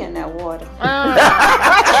some pee in that water.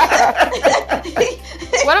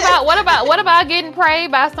 What about getting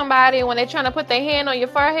prayed by somebody when they're trying to put their hand on your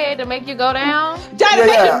forehead to make you go down? But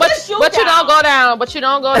you don't go down. But you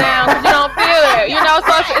don't go down because you don't feel it.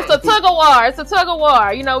 So it's a tug of war. It's a tug of war.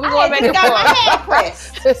 We going back and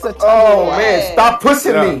forth. It's a tug of war. Man, stop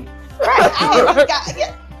pushing me.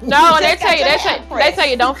 No, and they tell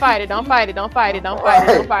you don't fight it. Don't fight it. Hey,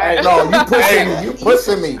 no, you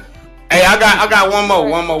pushing me. Hey, I got one more.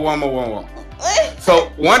 So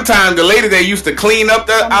one time, the lady that used to clean up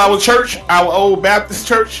our church, our old Baptist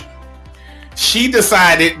church, she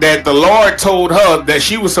decided that the Lord told her that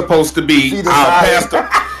she was supposed to be our pastor.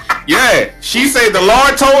 Yeah, she said the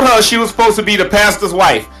Lord told her she was supposed to be the pastor's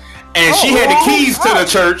wife, and she had the keys to the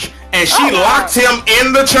church, and she locked him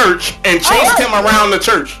in the church and chased him around the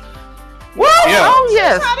church. What? Yeah. Oh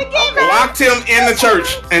yes. Locked him in the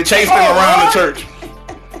church and chased him around the church.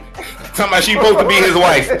 Talking about she supposed to be his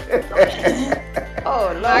wife.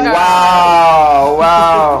 Oh Lord.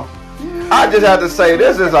 Wow. I just have to say,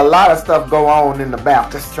 this is a lot of stuff go on in the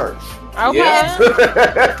Baptist church. Okay. Yes.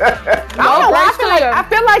 I don't know why I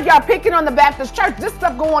feel like y'all picking on the Baptist church. This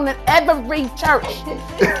stuff go on in every church.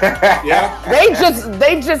 Yeah.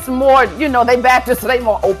 They just more, they Baptist, so they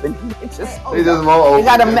more open. They just more open. You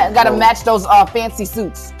gotta match those fancy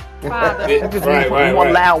suits. Right.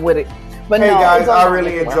 More loud with it. But hey guys, I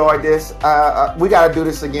really enjoyed this. We gotta do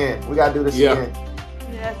this again.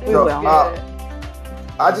 Yes, we will.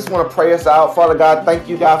 I just want to pray us out. Father God, thank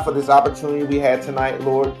you, God, for this opportunity we had tonight,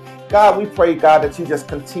 Lord. God, we pray, God, that you just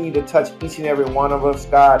continue to touch each and every one of us,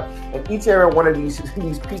 God, and each and every one of these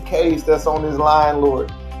PKs that's on this line,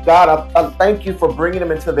 Lord. God, I thank you for bringing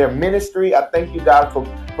them into their ministry. I thank you, God,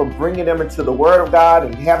 for bringing them into the Word of God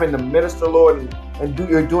and having them minister, Lord, and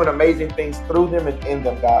you're doing amazing things through them and in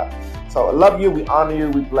them, God. So I love you. We honor you.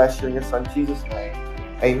 We bless you in your Son, Jesus' name.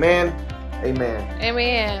 Amen. Amen.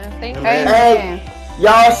 Thank you. Hey,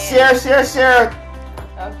 y'all share.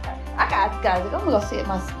 Okay. I got guys. I'm gonna see if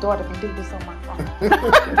my daughter can do this on my phone.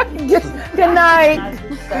 Good night.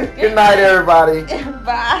 Good night, everybody.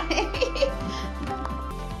 Bye.